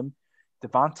see him.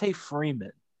 Devontae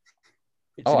Freeman.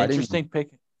 It's an I interesting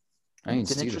pick. didn't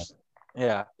It's an see interest.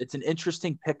 Yeah, it's an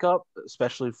interesting pickup,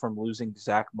 especially from losing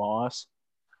Zach Moss.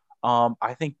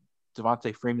 I think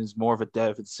Devontae Freeman is more of a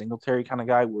Devin Singletary kind of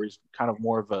guy, where he's kind of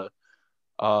more of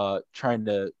a trying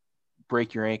to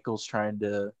break your ankles, trying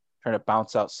to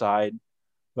bounce outside.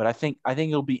 But I think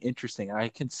it'll be interesting. I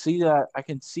can see that. I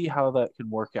can see how that can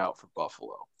work out for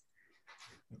Buffalo.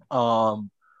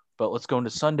 But let's go into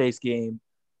Sunday's game.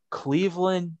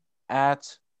 Cleveland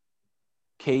at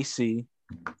KC.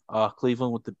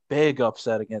 Cleveland with the big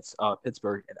upset against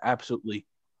Pittsburgh and absolutely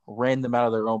ran them out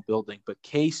of their own building. But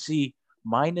KC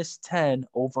 -10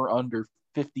 over under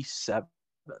 57.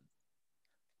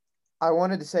 I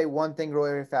wanted to say one thing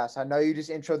really, really fast. I know you just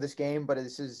intro this game, but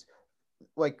this is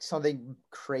like something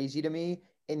crazy to me.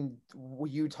 And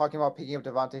you talking about picking up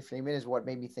Devontae Freeman is what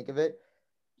made me think of it.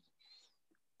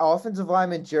 Offensive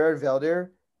lineman Jared Velder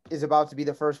is about to be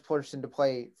the first person to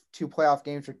play 2 playoff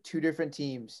games for 2 different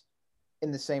teams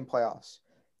in the same playoffs.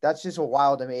 That's just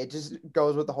wild to me. It just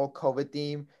goes with the whole COVID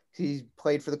theme. He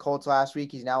played for the Colts last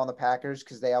week. He's now on the Packers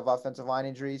because they have offensive line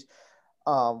injuries.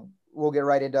 We'll get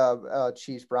right into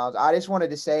Chiefs Browns. I just wanted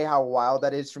to say how wild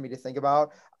that is for me to think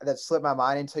about. That slipped my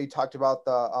mind until you talked about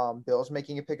the Bills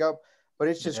making a pickup. But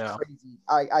it's just crazy.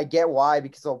 I get why,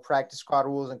 because of practice squad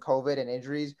rules and COVID and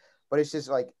injuries. But it's just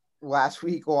like last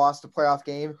week lost a playoff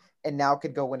game and now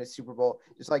could go win a Super Bowl.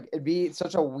 It's like it'd be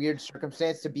such a weird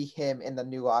circumstance to be him in the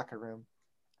new locker room.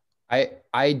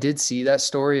 I did see that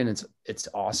story and it's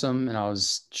awesome and I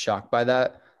was shocked by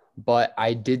that. But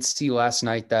I did see last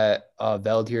night that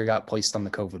Valdir got placed on the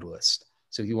COVID list,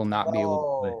 so he will not be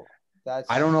able to play.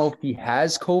 I don't know if he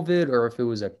has COVID or if it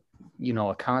was a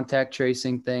contact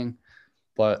tracing thing,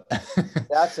 but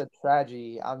that's a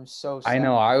tragedy. I'm so sad. I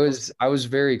know I was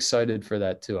very excited for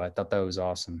that too. I thought that was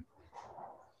awesome.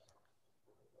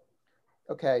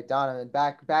 Okay, Donovan,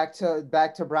 back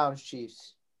to Browns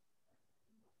Chiefs.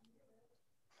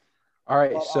 All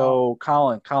right, so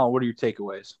Colin, what are your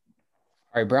takeaways?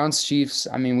 All right, Browns Chiefs.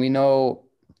 I mean, we know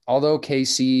although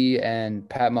KC and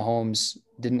Pat Mahomes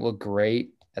didn't look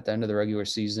great at the end of the regular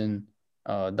season,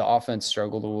 the offense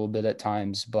struggled a little bit at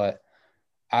times, but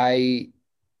I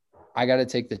got to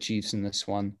take the Chiefs in this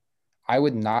one. I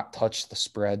would not touch the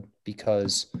spread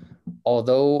because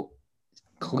although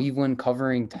Cleveland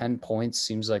covering 10 points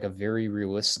seems like a very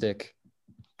realistic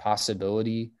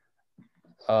possibility,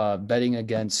 betting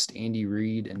against Andy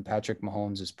Reid and Patrick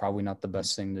Mahomes is probably not the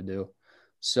best thing to do.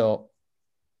 So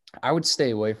I would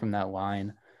stay away from that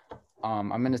line. I'm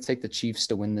going to take the Chiefs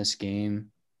to win this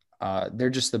game. They're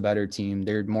just the better team.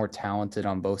 They're more talented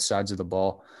on both sides of the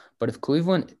ball. But if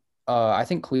Cleveland, I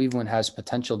think Cleveland has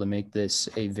potential to make this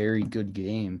a very good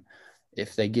game.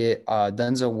 If they get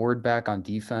Denzel Ward back on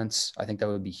defense, I think that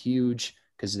would be huge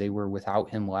because they were without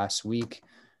him last week.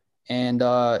 And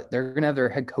they're going to have their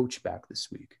head coach back this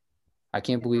week. I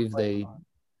can't believe they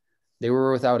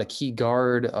were without a key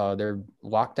guard, their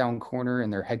lockdown corner,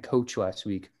 and their head coach last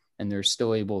week, and they're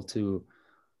still able to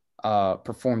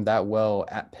perform that well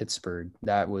at Pittsburgh.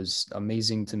 That was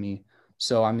amazing to me.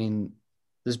 So, I mean,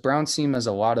 this Browns team has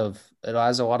a lot of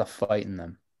fight in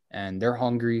them, and they're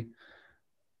hungry.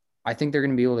 I think they're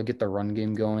going to be able to get the run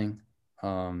game going.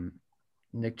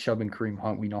 Nick Chubb and Kareem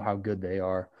Hunt, we know how good they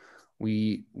are.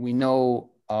 We know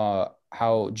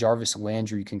how Jarvis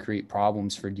Landry can create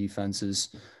problems for defenses.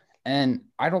 And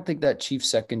I don't think that Chiefs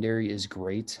secondary is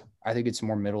great. I think it's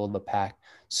more middle of the pack.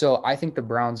 So I think the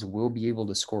Browns will be able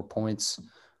to score points.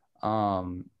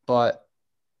 But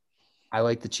I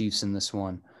like the Chiefs in this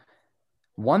one.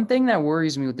 One thing that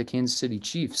worries me with the Kansas City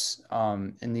Chiefs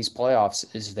in these playoffs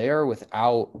is they are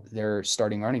without their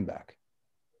starting running back.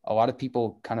 A lot of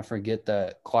people kind of forget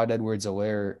that Clyde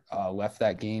Edwards-Helaire left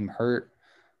that game hurt.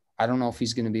 I don't know if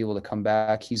he's going to be able to come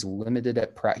back. He's been limited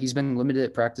at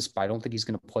practice, but I don't think he's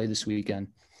going to play this weekend.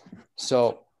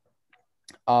 So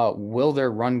will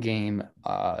their run game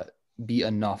be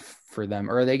enough for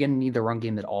them? Or are they going to need the run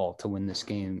game at all to win this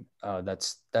game?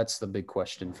 That's the big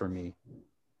question for me.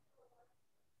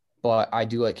 But I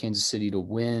do like Kansas City to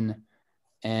win.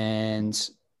 And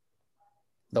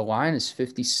the line is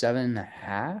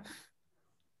 57.5.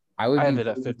 I have it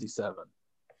at 57.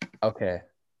 Okay.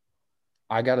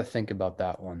 I got to think about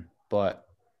that one, but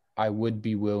I would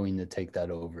be willing to take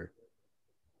that over.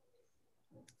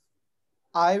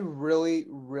 I really,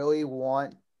 really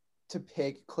want to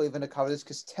pick Cleveland to cover this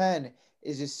because 10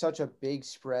 is just such a big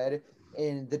spread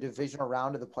in the divisional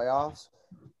round of the playoffs.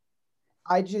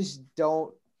 I just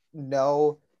don't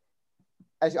know.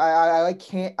 I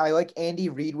like Andy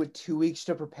Reid with 2 weeks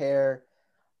to prepare.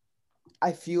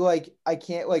 I feel like I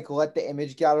can't like let the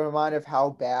image get out of my mind of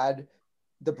how bad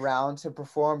the Browns have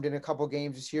performed in a couple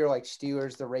games this year, like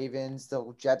Steelers, the Ravens,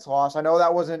 the Jets lost. I know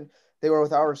that wasn't they were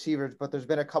without receivers, but there's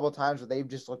been a couple times where they've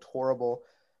just looked horrible.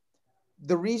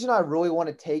 The reason I really want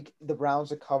to take the Browns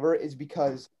to cover is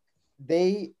because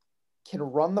they can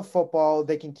run the football,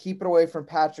 they can keep it away from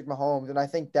Patrick Mahomes, and I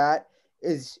think that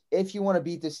is if you want to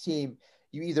beat this team,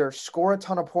 you either score a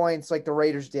ton of points like the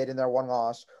Raiders did in their one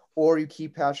loss, or you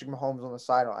keep Patrick Mahomes on the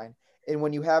sideline. And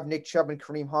when you have Nick Chubb and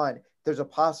Kareem Hunt, there's a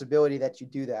possibility that you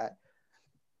do that.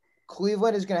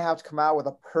 Cleveland is going to have to come out with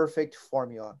a perfect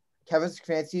formula. Kevin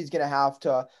Stefanski is going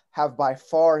to have by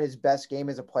far his best game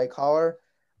as a play caller.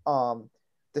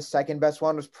 The second best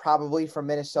one was probably from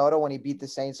Minnesota when he beat the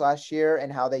Saints last year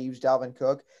and how they used Dalvin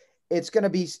Cook. It's going to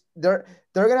be they're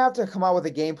going to have to come out with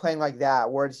a game plan like that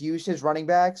where it's used his running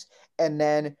backs and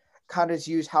then kind of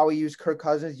use how he used Kirk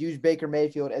Cousins, use Baker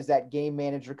Mayfield as that game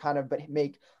manager kind of but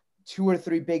make 2 or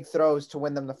 3 big throws to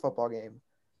win them the football game.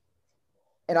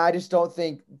 And I just don't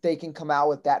think they can come out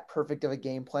with that perfect of a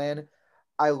game plan.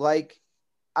 I like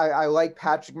I like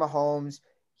Patrick Mahomes.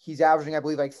 He's averaging, I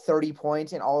believe, like 30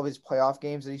 points in all of his playoff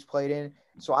games that he's played in.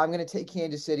 So I'm going to take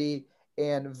Kansas City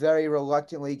and very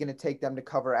reluctantly going to take them to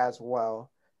cover as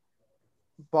well.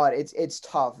 But it's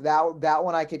tough. That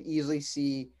one I could easily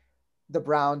see the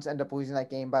Browns end up losing that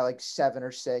game by like 7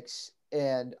 or 6,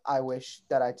 and I wish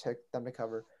that I took them to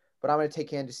cover. But I'm going to take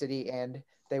Kansas City, and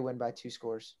they win by 2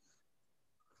 scores.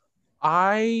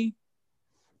 I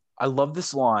love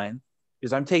this line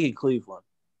because I'm taking Cleveland.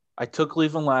 I took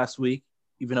Cleveland last week,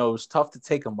 even though it was tough to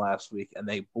take them last week, and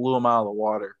they blew them out of the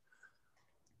water.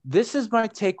 This is my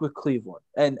take with Cleveland.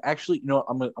 And actually, you know what?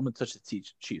 I'm gonna touch the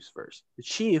Chiefs first. The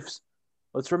Chiefs,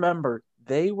 let's remember,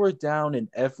 they were down in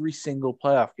every single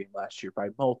playoff game last year by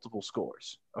multiple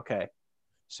scores. Okay.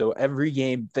 So every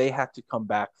game they had to come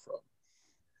back from.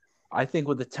 I think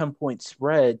with a 10-point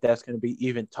spread, that's going to be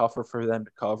even tougher for them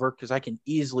to cover because I can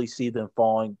easily see them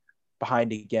falling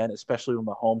behind again, especially when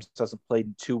Mahomes hasn't played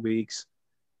in 2 weeks.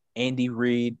 Andy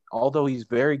Reid, although he's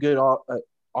very good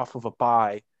off of a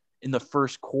bye in the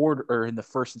first quarter or in the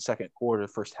first and second quarter,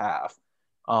 the first half,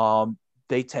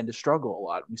 they tend to struggle a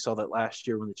lot. We saw that last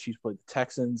year when the Chiefs played the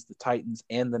Texans, the Titans,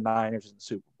 and the Niners in the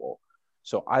Super Bowl.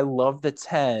 So I love the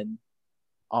 10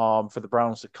 for the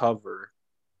Browns to cover.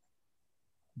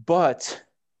 But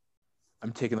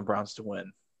I'm taking the Browns to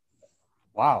win.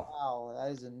 Wow,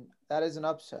 that is an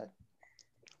upset.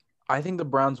 I think the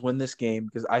Browns win this game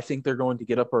because I think they're going to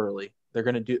get up early. They're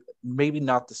going to do maybe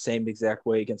not the same exact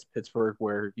way against Pittsburgh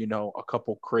where, a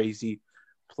couple crazy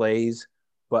plays,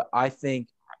 but I think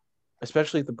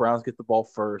especially if the Browns get the ball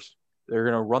first, they're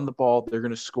going to run the ball, they're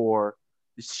going to score.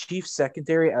 The Chiefs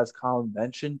secondary, as Colin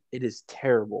mentioned, it is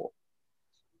terrible.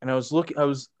 And I was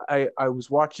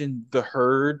watching The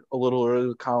Herd a little earlier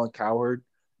with Colin Cowherd.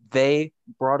 They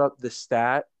brought up the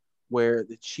stat where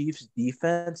the Chiefs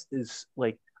defense is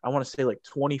like, I want to say like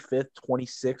 25th,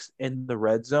 26th in the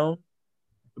red zone.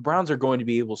 The Browns are going to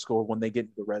be able to score when they get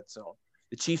into the red zone.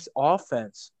 The Chiefs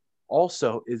offense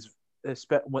also is,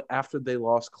 after they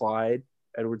lost Clyde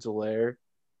Edwards-Helaire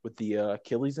with the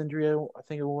Achilles injury, I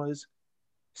think it was.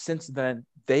 Since then,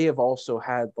 they have also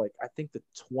had I think the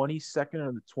 22nd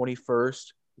or the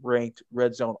 21st ranked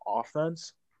red zone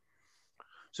offense.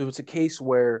 So it's a case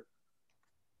where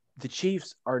the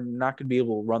Chiefs are not going to be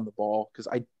able to run the ball because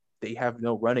they have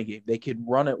no running game. They could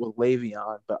run it with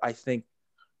Le'Veon, but I think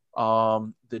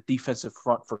the defensive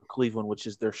front for Cleveland, which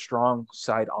is their strong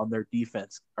side on their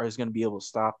defense, is going to be able to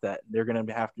stop that. They're going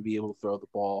to have to be able to throw the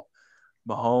ball.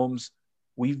 Mahomes,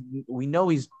 we know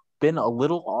he's been a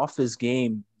little off his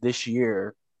game this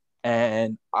year,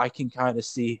 and I can kind of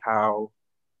see how,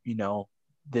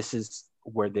 this is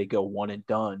where they go one and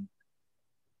done.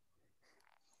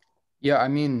 Yeah, I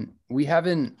mean, we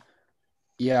haven't.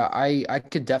 Yeah, I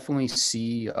could definitely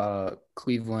see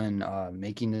Cleveland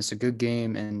making this a good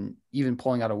game and even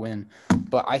pulling out a win.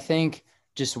 But I think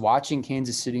just watching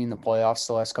Kansas City in the playoffs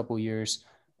the last couple of years,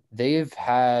 they've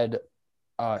had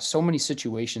so many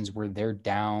situations where they're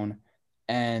down.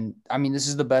 And I mean, this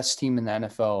is the best team in the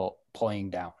NFL playing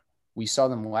down. We saw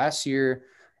them last year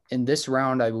in this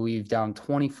round, I believe, down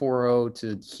 24-0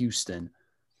 to Houston.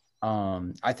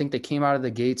 I think they came out of the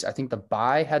gates. I think the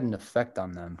bye had an effect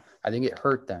on them. I think it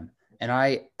hurt them.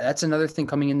 And that's another thing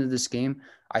coming into this game.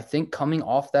 I think coming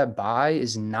off that bye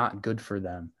is not good for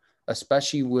them,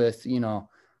 especially with,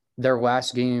 their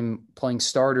last game playing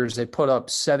starters. They put up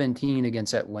 17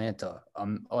 against Atlanta.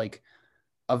 Like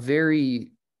a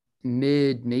very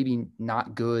mid, maybe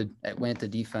not good Atlanta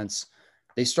defense.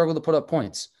 They struggle to put up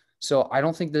points. So I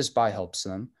don't think this bye helps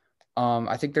them.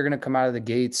 I think they're going to come out of the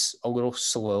gates a little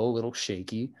slow, a little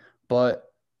shaky. But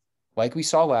like we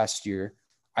saw last year,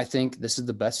 I think this is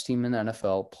the best team in the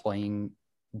NFL playing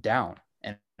down.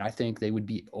 And I think they would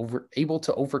be able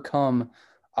to overcome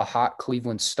a hot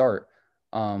Cleveland start,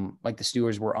 like the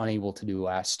Steelers were unable to do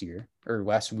last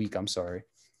week. I'm sorry.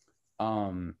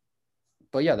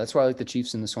 But yeah, that's why I like the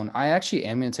Chiefs in this one. I actually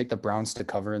am going to take the Browns to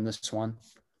cover in this one.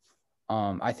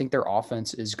 I think their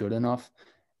offense is good enough.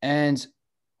 And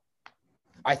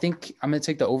I think I'm going to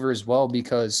take the over as well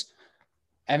because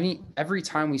every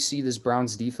time we see this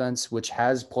Browns defense, which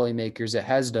has playmakers, it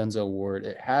has Denzel Ward,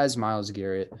 it has Myles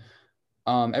Garrett.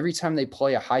 Every time they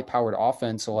play a high-powered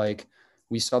offense, like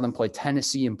we saw them play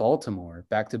Tennessee and Baltimore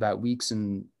back-to-back weeks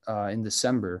in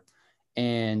December,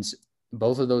 and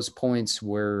both of those points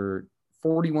were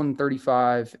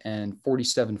 41-35 and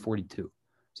 47-42. So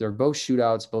they're both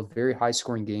shootouts, both very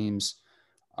high-scoring games.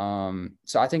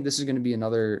 So I think this is going to be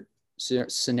another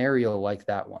scenario like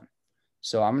that one.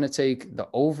 So I'm going to take the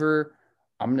over.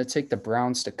 I'm going to take the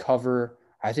Browns to cover.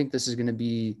 I think this is going to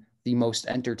be the most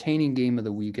entertaining game of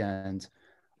the weekend.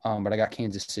 But I got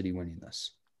Kansas City winning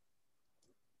this.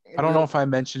 I don't know if I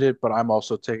mentioned it, but I'm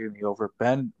also taking the over.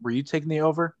 Ben, were you taking the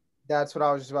over? That's what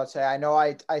I was just about to say. I know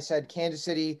I said Kansas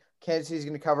City. Kansas City's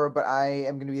going to cover, but I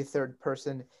am going to be the third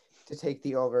person to take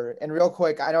the over. And real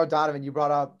quick, I know Donovan, you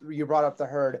brought up the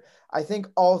herd. I think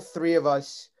all three of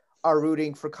us are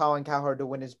rooting for Colin Cowherd to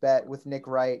win his bet with Nick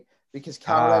Wright because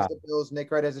Cowherd has the Bills,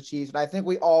 Nick Wright has the Chiefs. And I think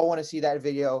we all want to see that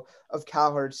video of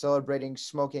Cowherd celebrating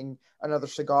smoking another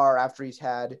cigar after he's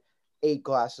had 8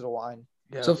 glasses of wine.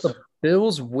 Yes. So if the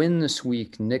Bills win this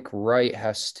week, Nick Wright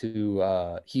has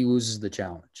to he loses the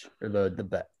challenge or the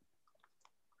bet.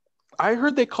 I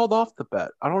heard they called off the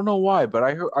bet. I don't know why, but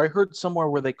I heard somewhere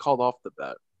where they called off the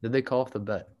bet. Did they call off the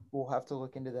bet? We'll have to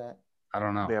look into that. I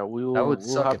don't know. Yeah, we'll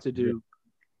have to do.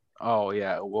 Oh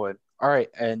yeah, it would. All right,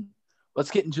 and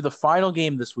let's get into the final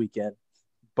game this weekend.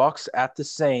 Bucks at the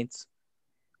Saints.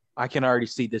 I can already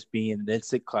see this being an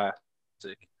instant classic.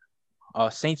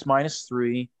 Saints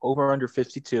 -3, over under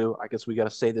 52. I guess we got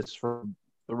to say this for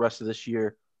the rest of this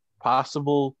year.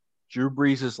 Possible Drew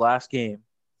Brees' last game.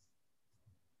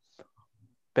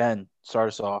 Ben, start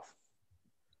us off.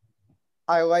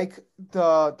 I like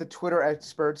the Twitter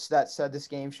experts that said this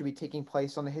game should be taking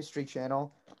place on the History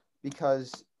Channel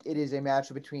because it is a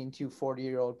matchup between two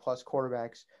 40-year-old plus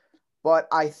quarterbacks. But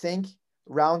I think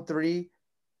round 3,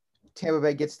 Tampa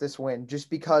Bay gets this win just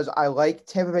because I like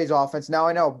Tampa Bay's offense. Now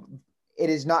I know it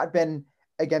has not been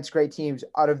against great teams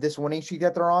out of this winning streak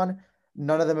that they're on.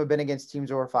 None of them have been against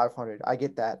teams over 500. I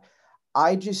get that.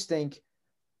 I just think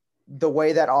the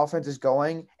way that offense is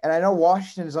going, and I know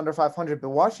Washington is under 500, but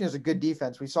Washington is a good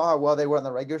defense. We saw how well they were in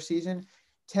the regular season.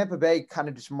 Tampa Bay kind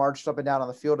of just marched up and down on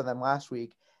the field of them last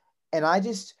week. And I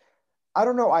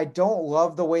don't know. I don't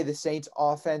love the way the Saints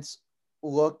offense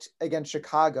looked against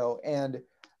Chicago. And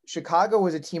Chicago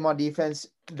was a team on defense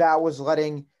that was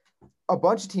letting a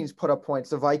bunch of teams put up points.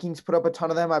 The Vikings put up a ton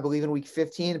of them, I believe, in week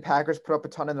 15. The Packers put up a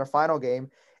ton in their final game.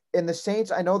 And the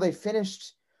Saints, I know they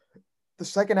finished the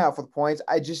second half with points.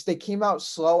 They came out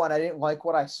slow, and I didn't like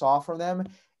what I saw from them.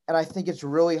 And I think it's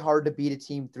really hard to beat a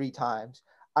team 3 times.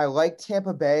 I like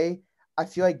Tampa Bay. I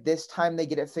feel like this time they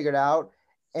get it figured out.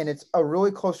 And it's a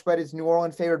really close spread. It's New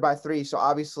Orleans favored by 3. So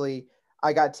obviously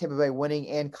I got Tampa Bay winning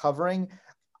and covering.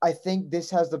 I think this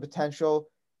has the potential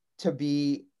to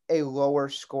be a lower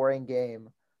scoring game.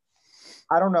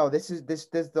 I don't know.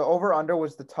 The over under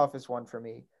was the toughest one for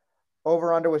me.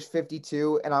 Over under was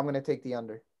 52, and I'm going to take the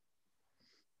under.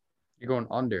 You're going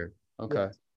under. Okay.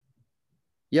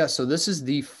 Yeah, so this is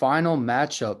the final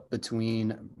matchup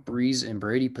between Brees and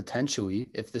Brady potentially.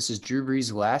 If this is Drew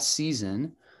Brees' last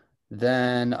season,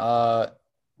 then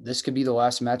this could be the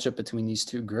last matchup between these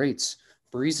two greats.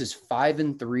 Brees is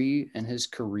 5-3 in his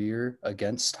career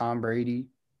against Tom Brady,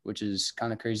 which is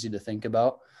kind of crazy to think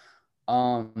about.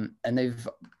 And they've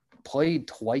played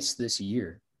twice this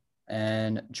year.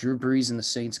 And Drew Brees and the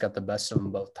Saints got the best of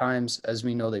them both times. As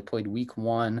we know, they played week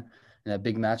 1 in that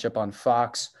big matchup on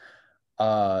Fox.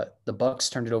 The Bucs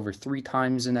turned it over 3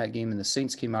 times in that game, and the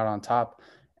Saints came out on top.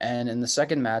 And in the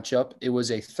second matchup, it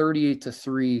was a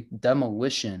 38-3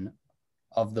 demolition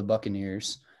of the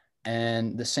Buccaneers.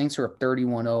 And the Saints were up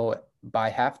 31-0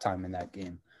 by halftime in that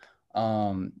game.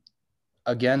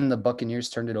 Again, the Buccaneers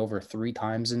turned it over 3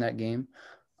 times in that game.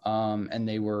 And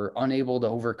they were unable to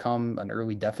overcome an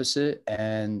early deficit.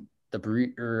 And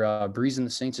Breeze and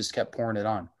the Saints just kept pouring it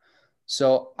on.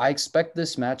 So I expect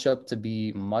this matchup to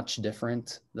be much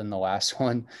different than the last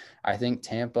one. I think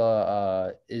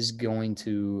Tampa is going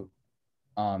to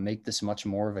make this much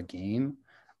more of a game.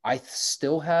 I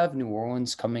still have New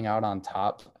Orleans coming out on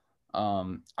top.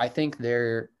 I think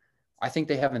they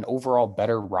have an overall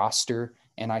better roster,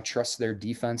 and I trust their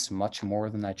defense much more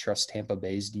than I trust Tampa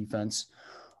Bay's defense.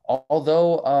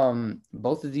 Although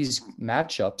both of these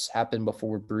matchups happened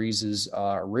before Breeze's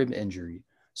rib injury.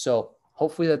 So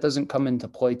hopefully that doesn't come into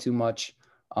play too much.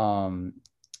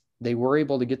 They were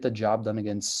able to get the job done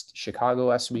against Chicago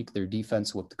last week. Their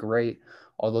defense looked great,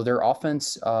 although their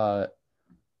offense,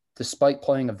 despite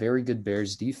playing a very good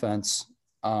Bears defense,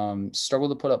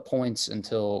 struggled to put up points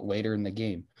until later in the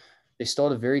game. They still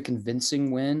had a very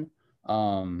convincing win.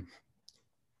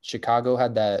 Chicago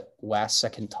had that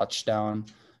last-second touchdown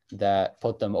that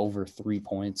put them over 3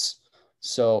 points.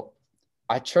 So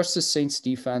I trust the Saints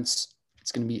defense.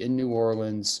 It's going to be in New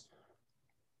Orleans.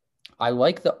 I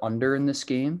like the under in this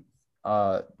game,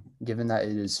 given that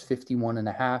it is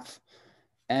 51.5.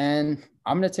 And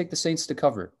I'm going to take the Saints to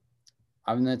cover.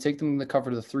 I'm going to take them to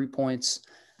cover the 3 points.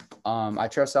 I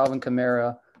trust Alvin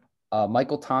Kamara.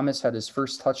 Michael Thomas had his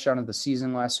first touchdown of the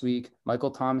season last week.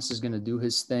 Michael Thomas is going to do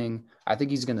his thing. I think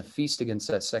he's going to feast against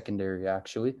that secondary,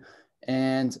 actually.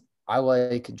 And I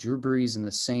like Drew Brees and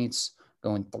the Saints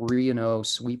going 3-0,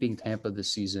 sweeping Tampa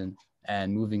this season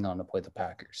and moving on to play the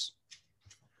Packers.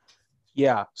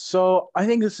 Yeah, so I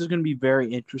think this is going to be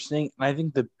very interesting. And I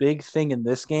think the big thing in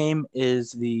this game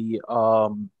is the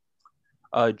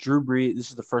Drew Brees. This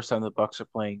is the first time the Bucs are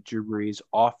playing Drew Brees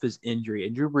off his injury,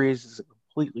 and Drew Brees is a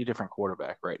completely different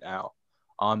quarterback right now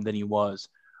than he was.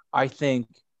 I think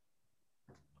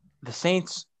the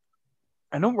Saints.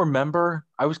 I don't remember.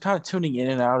 I was kind of tuning in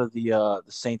and out of the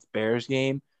Saints Bears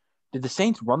game. Did the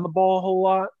Saints run the ball a whole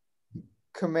lot?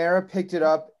 Kamara picked it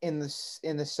up in the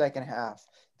second half.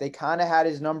 They kind of had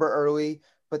his number early,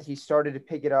 but he started to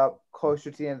pick it up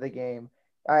closer to the end of the game.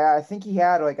 I think he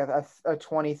had like a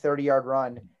 20, 30-yard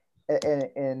run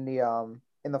in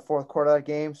the fourth quarter of that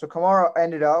game. So Kamara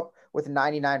ended up with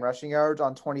 99 rushing yards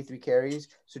on 23 carries,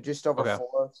 so just over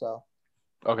 4. So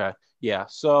okay, yeah.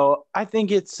 So I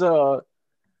think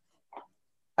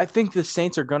I think the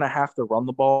Saints are going to have to run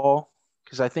the ball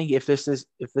because I think if this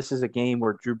is a game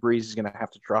where Drew Brees is going to have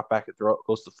to drop back and throw it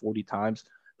close to 40 times,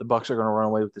 the Bucs are going to run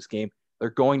away with this game. They're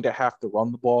going to have to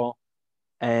run the ball,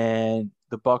 and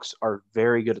the Bucs are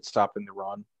very good at stopping the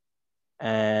run.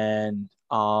 And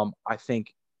I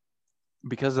think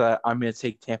because of that, I'm going to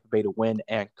take Tampa Bay to win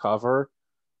and cover.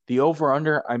 The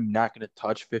over-under, I'm not going to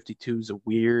touch. 52 is a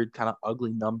weird, kind of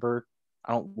ugly number.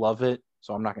 I don't love it,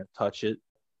 so I'm not going to touch it.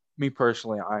 Me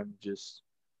personally,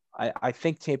 I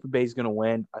think Tampa Bay is going to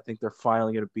win. I think they're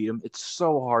finally going to beat them. It's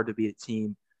so hard to beat a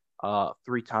team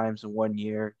 3 times in 1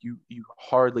 year. You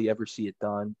hardly ever see it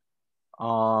done.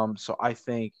 So I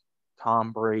think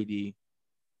Tom Brady.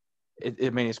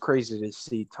 It's crazy to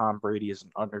see Tom Brady as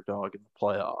an underdog in the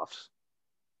playoffs,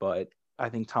 but I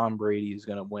think Tom Brady is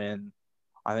going to win.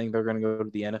 I think they're going to go to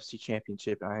the NFC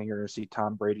Championship, and I think you're going to see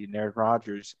Tom Brady and Aaron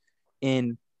Rodgers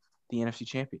in the NFC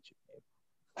Championship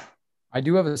game. I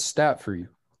do have a stat for you.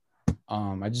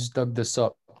 I just dug this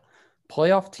up.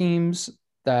 Playoff teams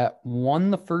that won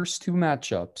the first 2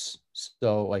 matchups,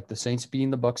 so like the Saints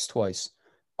beating the Bucs twice,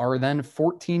 are then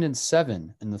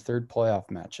 14-7 in the third playoff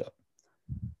matchup.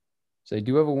 So they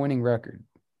do have a winning record.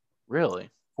 Really?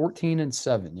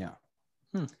 14-7, yeah.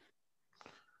 So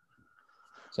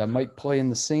that might play in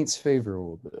the Saints' favor a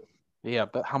little bit. Yeah,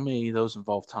 but how many of those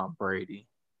involve Tom Brady?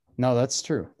 No, that's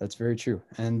true. That's very true.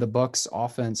 And the Bucs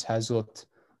offense has looked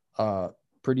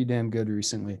pretty damn good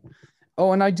recently.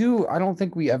 Oh, and I don't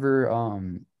think we ever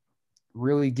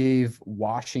really gave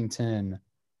Washington.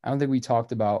 I don't think we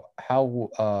talked about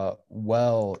how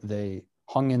well they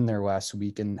hung in there last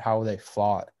week and how they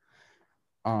fought.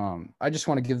 I just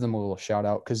want to give them a little shout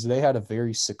out because they had a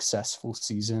very successful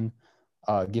season,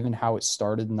 given how it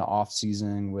started in the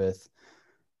offseason with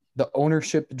the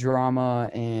ownership drama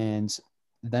and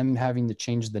them having to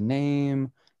change the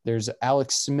name. There's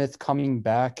Alex Smith coming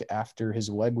back after his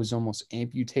leg was almost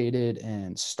amputated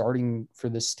and starting for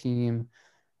this team.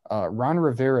 Ron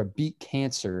Rivera beat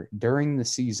cancer during the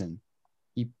season.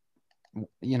 He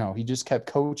just kept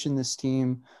coaching this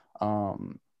team.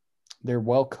 They're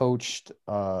well coached.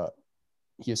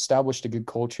 He established a good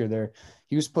culture there.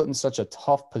 He was put in such a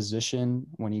tough position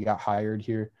when he got hired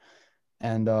here.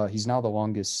 And he's now the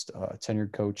longest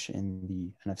tenured coach in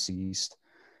the NFC East.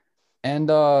 And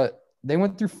they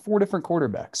went through 4 different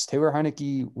quarterbacks. Taylor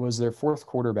Heineke was their 4th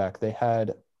quarterback. They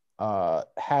had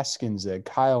Haskins, they had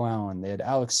Kyle Allen, they had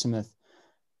Alex Smith.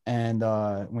 And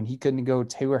when he couldn't go,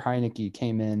 Taylor Heineke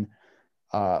came in.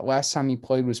 Last time he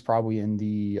played was probably in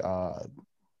the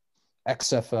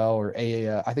XFL or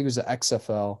AAF. I think it was the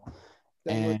XFL.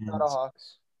 The English And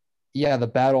Battlehawks. yeah, the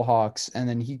Battlehawks. And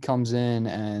then he comes in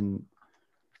and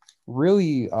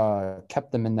really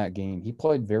kept them in that game. He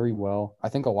played very well. I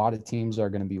think a lot of teams are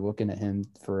going to be looking at him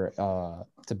for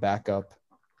to back up,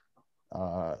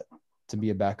 to be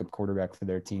a backup quarterback for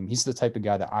their team. He's the type of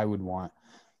guy that I would want.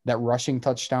 That rushing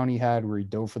touchdown he had where he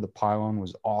dove for the pylon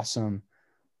was awesome.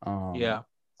 Yeah.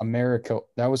 America,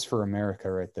 that was for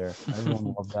America right there.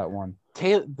 Everyone loved that one.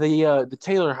 The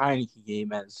Taylor Heineke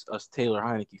game, as us Taylor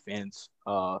Heineke fans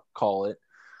call it,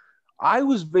 I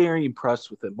was very impressed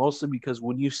with it, mostly because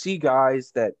when you see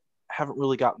guys that haven't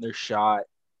really gotten their shot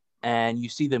and you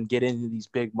see them get into these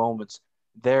big moments,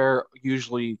 they're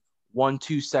usually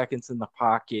 1-2 seconds in the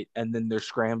pocket and then they're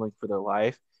scrambling for their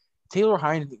life. Taylor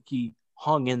Heineke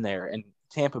hung in there, and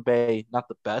Tampa Bay, not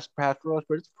the best pass rush,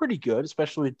 but it's pretty good,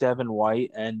 especially with Devin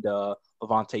White and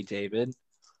Levante David.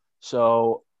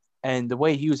 So, and the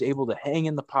way he was able to hang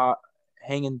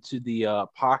into the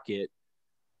pocket,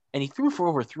 and he threw for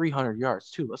over 300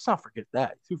 yards too. Let's not forget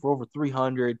that. He threw for over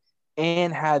 300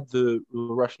 and had the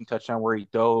rushing touchdown where he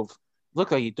dove.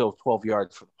 Looked like he dove 12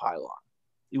 yards for the pylon.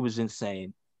 It was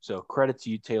insane. So credit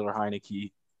to you, Taylor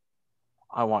Heineke.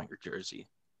 I want your jersey.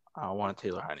 I want a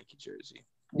Taylor Heineke jersey.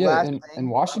 Yeah, and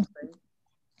Washington.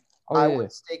 I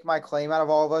would stake my claim out of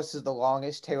all of us as the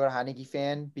longest Taylor Heineke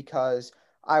fan because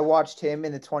I watched him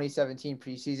in the 2017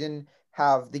 preseason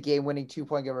have the game-winning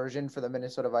 2-point conversion for the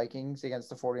Minnesota Vikings against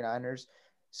the 49ers.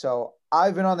 So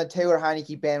I've been on the Taylor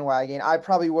Heineke bandwagon. I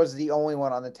probably was the only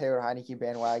one on the Taylor Heineke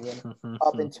bandwagon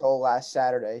up until last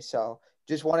Saturday. So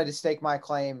just wanted to stake my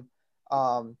claim,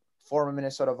 former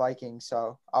Minnesota Vikings.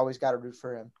 So I always got to root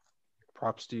for him.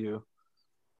 Props to you.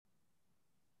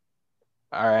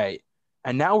 All right.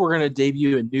 And now we're going to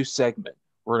debut a new segment.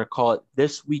 We're going to call it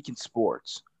This Week in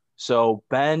Sports. So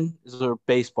Ben is our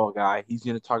baseball guy. He's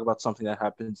going to talk about something that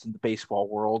happens in the baseball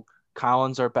world.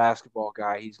 Colin's our basketball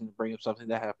guy. He's going to bring up something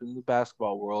that happened in the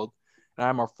basketball world. And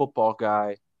I'm our football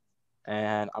guy,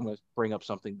 and I'm going to bring up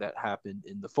something that happened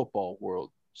in the football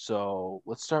world. So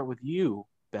let's start with you,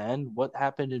 Ben. What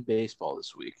happened in baseball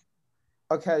this week?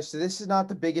 Okay, so this is not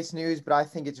the biggest news, but I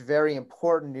think it's very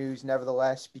important news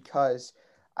nevertheless because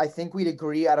I think we'd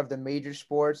agree out of the major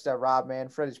sports that Rob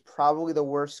Manfred is probably the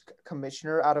worst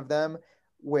commissioner out of them,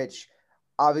 which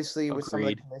obviously with some of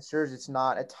the commissioners, it's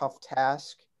not a tough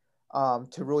task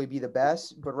to really be the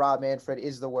best, but Rob Manfred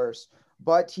is the worst.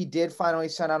 But he did finally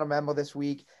send out a memo this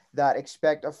week that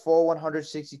expect a full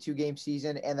 162-game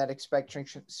season and that expect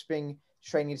spring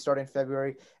training to start in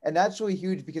February. And that's really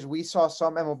huge because we saw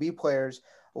some MLB players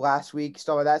last week,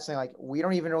 stuff like that, saying like, we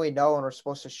don't even really know when we're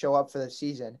supposed to show up for the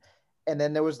season. And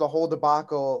then there was the whole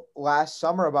debacle last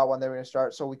summer about when they were going to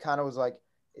start. So we kind of was like,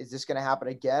 is this going to happen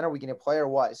again? Are we going to play or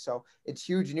what? So it's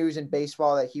huge news in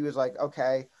baseball that he was like,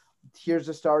 okay, here's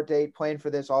the start date, playing for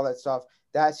this, all that stuff.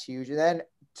 That's huge. And then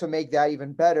to make that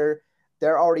even better,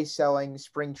 they're already selling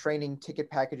spring training ticket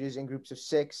packages in groups of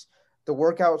 6. The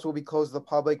workouts will be closed to the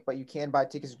public, but you can buy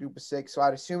tickets in group of 6. So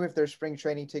I'd assume if there's spring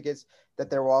training tickets, that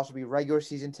there will also be regular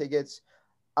season tickets.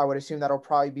 I would assume that'll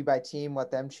probably be by team,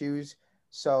 let them choose.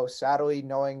 So sadly,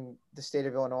 knowing the state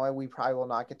of Illinois, we probably will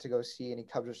not get to go see any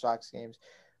Cubs or Sox games.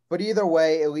 But either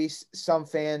way, at least some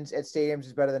fans at stadiums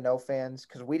is better than no fans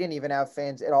because we didn't even have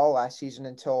fans at all last season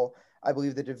until I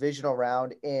believe the divisional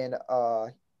round in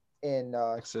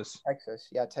Texas.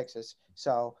 Yeah, Texas.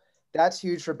 So that's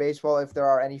huge for baseball if there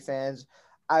are any fans.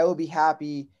 I will be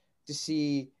happy to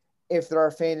see if there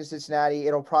are fans in Cincinnati.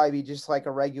 It'll probably be just like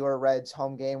a regular Reds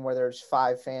home game where there's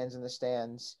 5 fans in the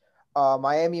stands.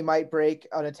 Miami might break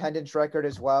an attendance record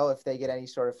as well if they get any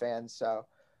sort of fans. So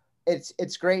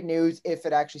it's great news if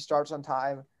it actually starts on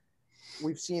time.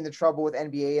 We've seen the trouble with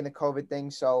NBA and the COVID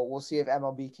thing, so we'll see if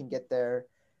MLB can get their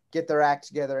act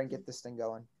together and get this thing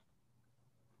going.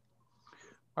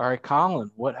 All right,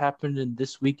 Colin, what happened in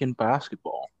this week in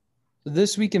basketball?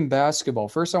 This week in basketball,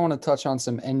 first I want to touch on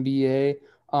some NBA.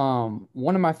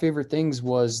 One of my favorite things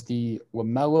was the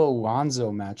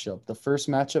LaMelo-Lonzo matchup, the first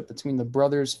matchup between the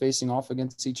brothers facing off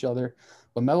against each other.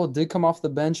 LaMelo did come off the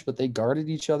bench, but they guarded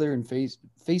each other and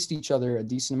faced each other a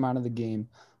decent amount of the game.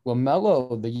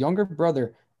 LaMelo, the younger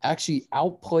brother, actually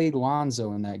outplayed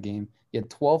Lonzo in that game. He had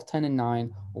 12, 10, and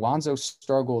 9. Lonzo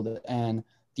struggled, and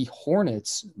the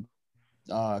Hornets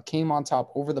came on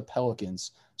top over the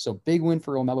Pelicans. So big win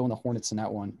for LaMelo and the Hornets in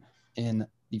that one, in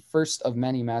the first of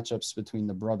many matchups between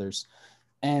the brothers.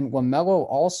 And LaMelo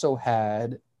also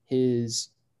had his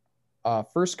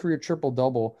First career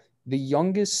triple-double, the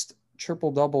youngest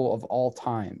triple-double of all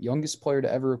time, youngest player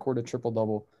to ever record a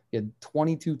triple-double. He had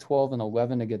 22, 12, and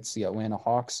 11 against the Atlanta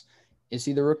Hawks. Is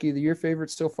he the Rookie of the Year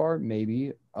favorite so far?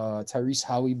 Maybe. Tyrese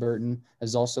Halliburton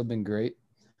has also been great.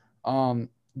 The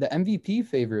MVP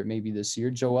favorite maybe this year,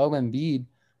 Joel Embiid,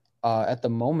 at the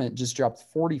moment just dropped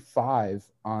 45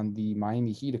 on the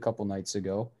Miami Heat a couple nights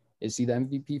ago. Is he the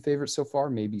MVP favorite so far?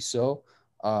 Maybe so.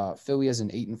 Philly has an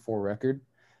 8-4 record.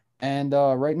 And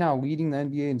right now, leading the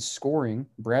NBA in scoring,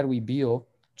 Bradley Beal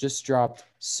just dropped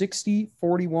 60,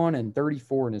 41, and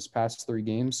 34 in his past 3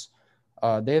 games.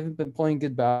 They haven't been playing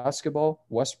good basketball.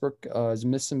 Westbrook has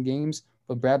missed some games,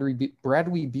 but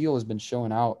Bradley Beal has been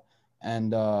showing out,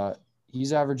 and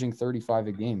he's averaging 35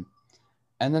 a game.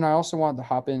 And then I also wanted to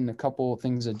hop in a couple of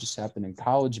things that just happened in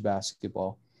college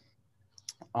basketball.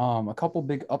 A couple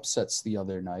big upsets the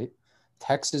other night.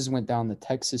 Texas went down to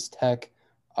Texas Tech.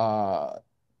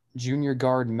 Junior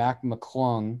guard Mac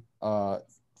McClung,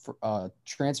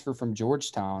 transfer from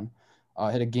Georgetown,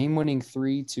 hit a game-winning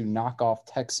 3 to knock off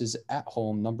Texas at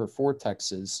home, number 4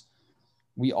 Texas.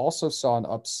 We also saw an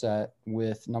upset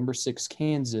with number 6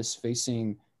 Kansas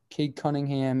facing Cade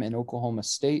Cunningham and Oklahoma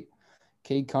State.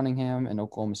 Cade Cunningham and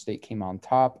Oklahoma State came on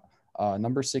top.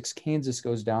 Number 6 Kansas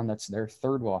goes down. That's their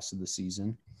 3rd loss of the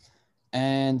season.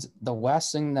 And the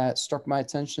last thing that struck my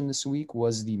attention this week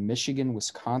was the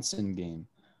Michigan-Wisconsin game.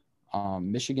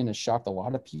 Michigan has shocked a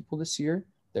lot of people this year.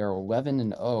 They're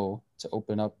 11-0 to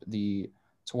open up the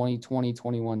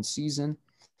 2020-21 season.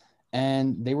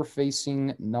 And they were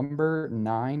facing number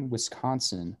 9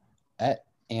 Wisconsin at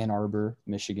Ann Arbor,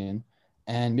 Michigan.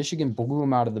 And Michigan blew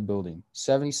them out of the building.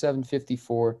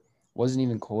 77-54, wasn't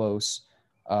even close.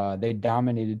 They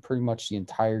dominated pretty much the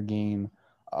entire game.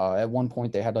 At one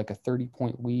point, they had like a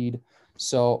 30-point lead.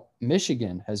 So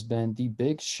Michigan has been the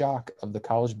big shock of the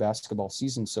college basketball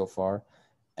season so far,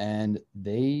 and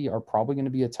they are probably going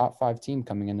to be a top 5 team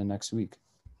coming into next week.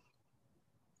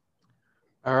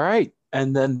 All right.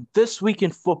 And then this week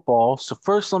in football. So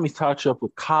first, let me touch up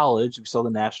with college. We saw the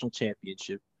national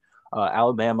championship.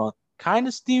 Alabama kind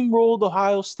of steamrolled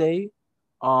Ohio State.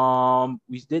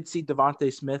 We did see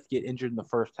Devontae Smith get injured in the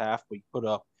first half, but he put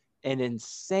up an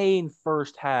insane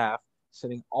first half,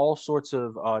 setting all sorts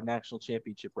of national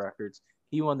championship records.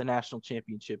 He won the national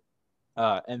championship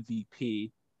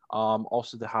MVP,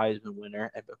 also the Heisman winner,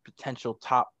 and a potential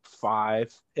top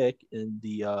 5 pick in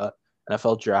the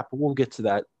NFL draft. But we'll get to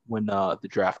that when the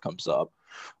draft comes up.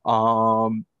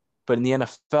 But in the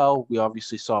NFL, we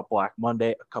obviously saw Black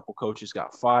Monday. A couple coaches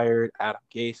got fired. Adam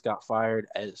Gase got fired,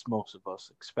 as most of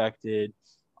us expected.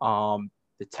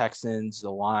 The Texans, the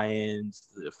Lions,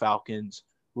 the Falcons,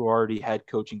 who already had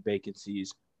coaching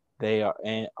vacancies, they are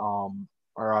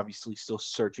obviously still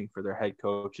searching for their head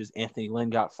coaches. Anthony Lynn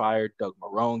got fired. Doug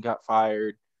Marrone got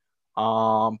fired.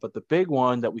 But the big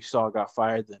one that we saw got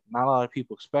fired that not a lot of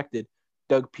people expected,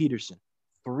 Doug Peterson.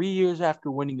 3 years after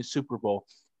winning the Super Bowl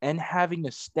and having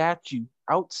a statue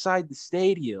outside the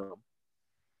stadium,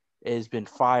 has been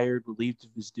fired, relieved of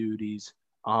his duties.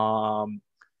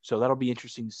 So that'll be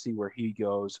interesting to see where he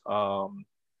goes.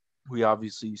 We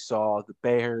obviously saw the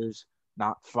Bears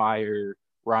not fire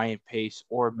Ryan Pace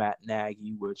or Matt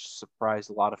Nagy, which surprised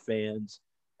a lot of fans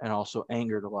and also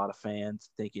angered a lot of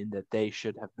fans, thinking that they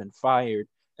should have been fired.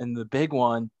 And the big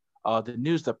one, the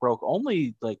news that broke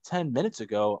only like 10 minutes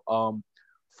ago,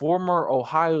 former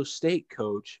Ohio State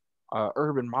coach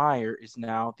Urban Meyer is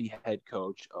now the head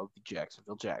coach of the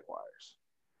Jacksonville Jaguars.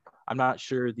 I'm not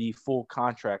sure the full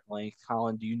contract length.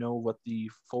 Colin, do you know what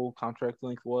the full contract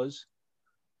length was?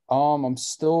 I'm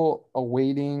still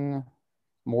awaiting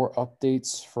more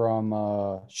updates from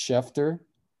Schefter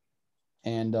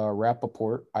and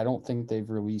Rappaport. I don't think they've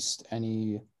released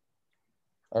any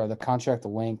the contract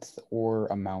length or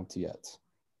amount yet.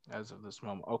 As of this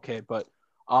moment. Okay, but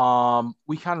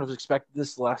we kind of expected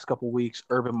this the last couple of weeks.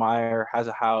 Urban Meyer has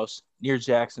a house near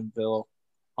Jacksonville.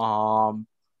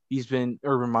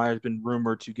 Urban Meyer's been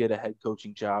rumored to get a head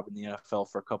coaching job in the NFL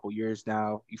for a couple years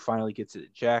now. He finally gets it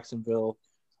at Jacksonville.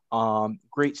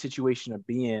 Great situation to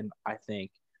be in, I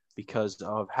think, because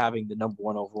of having the number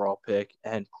 1 overall pick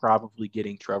and probably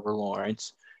getting Trevor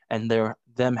Lawrence, and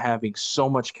them having so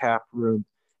much cap room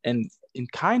and in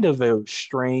kind of a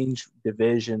strange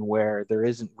division where there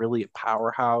isn't really a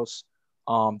powerhouse.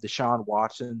 Deshaun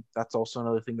Watson, that's also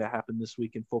another thing that happened this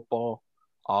week in football.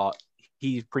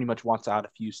 He pretty much wants out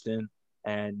of Houston,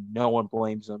 and no one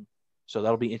blames him. So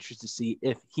that'll be interesting to see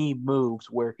if he moves,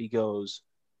 where he goes.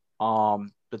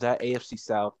 But that AFC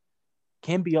South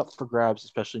can be up for grabs,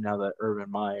 especially now that Urban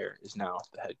Meyer is now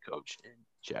the head coach in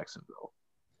Jacksonville.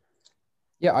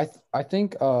 Yeah, I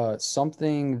think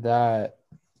something that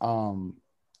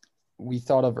we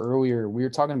thought of earlier, we were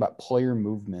talking about player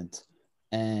movement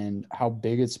and how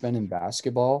big it's been in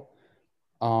basketball.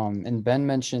 And Ben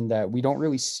mentioned that we don't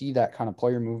really see that kind of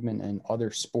player movement in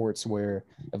other sports where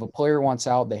if a player wants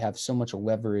out, they have so much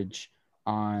leverage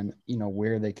on,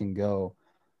 where they can go.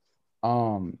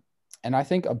 Um, and I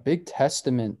think a big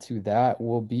testament to that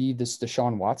will be this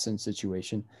Deshaun Watson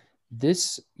situation.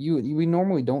 We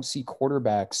normally don't see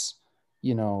quarterbacks,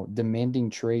 demanding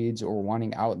trades or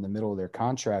wanting out in the middle of their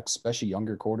contracts, especially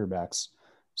younger quarterbacks.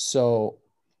 So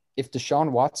if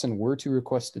Deshaun Watson were to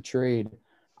request a trade,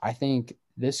 I think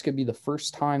this could be the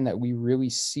first time that we really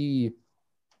see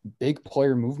big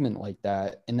player movement like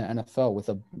that in the NFL with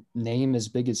a name as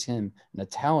big as him and a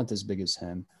talent as big as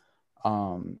him.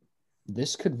 Um,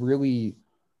 this could really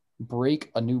break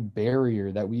a new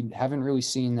barrier that we haven't really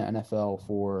seen in the NFL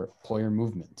for player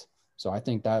movement. So I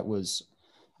think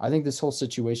this whole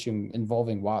situation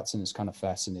involving Watson is kind of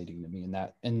fascinating to me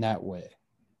in that way.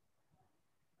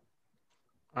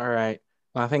 All right.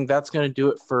 I think that's going to do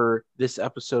it for this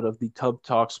episode of the Tub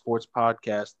Talk Sports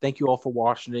Podcast. Thank you all for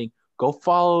watching. Go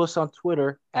follow us on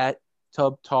Twitter at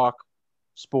Tub Talk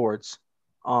Sports.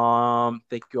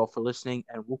 Thank you all for listening,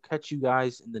 and we'll catch you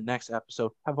guys in the next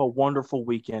episode. Have a wonderful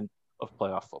weekend of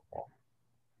playoff football.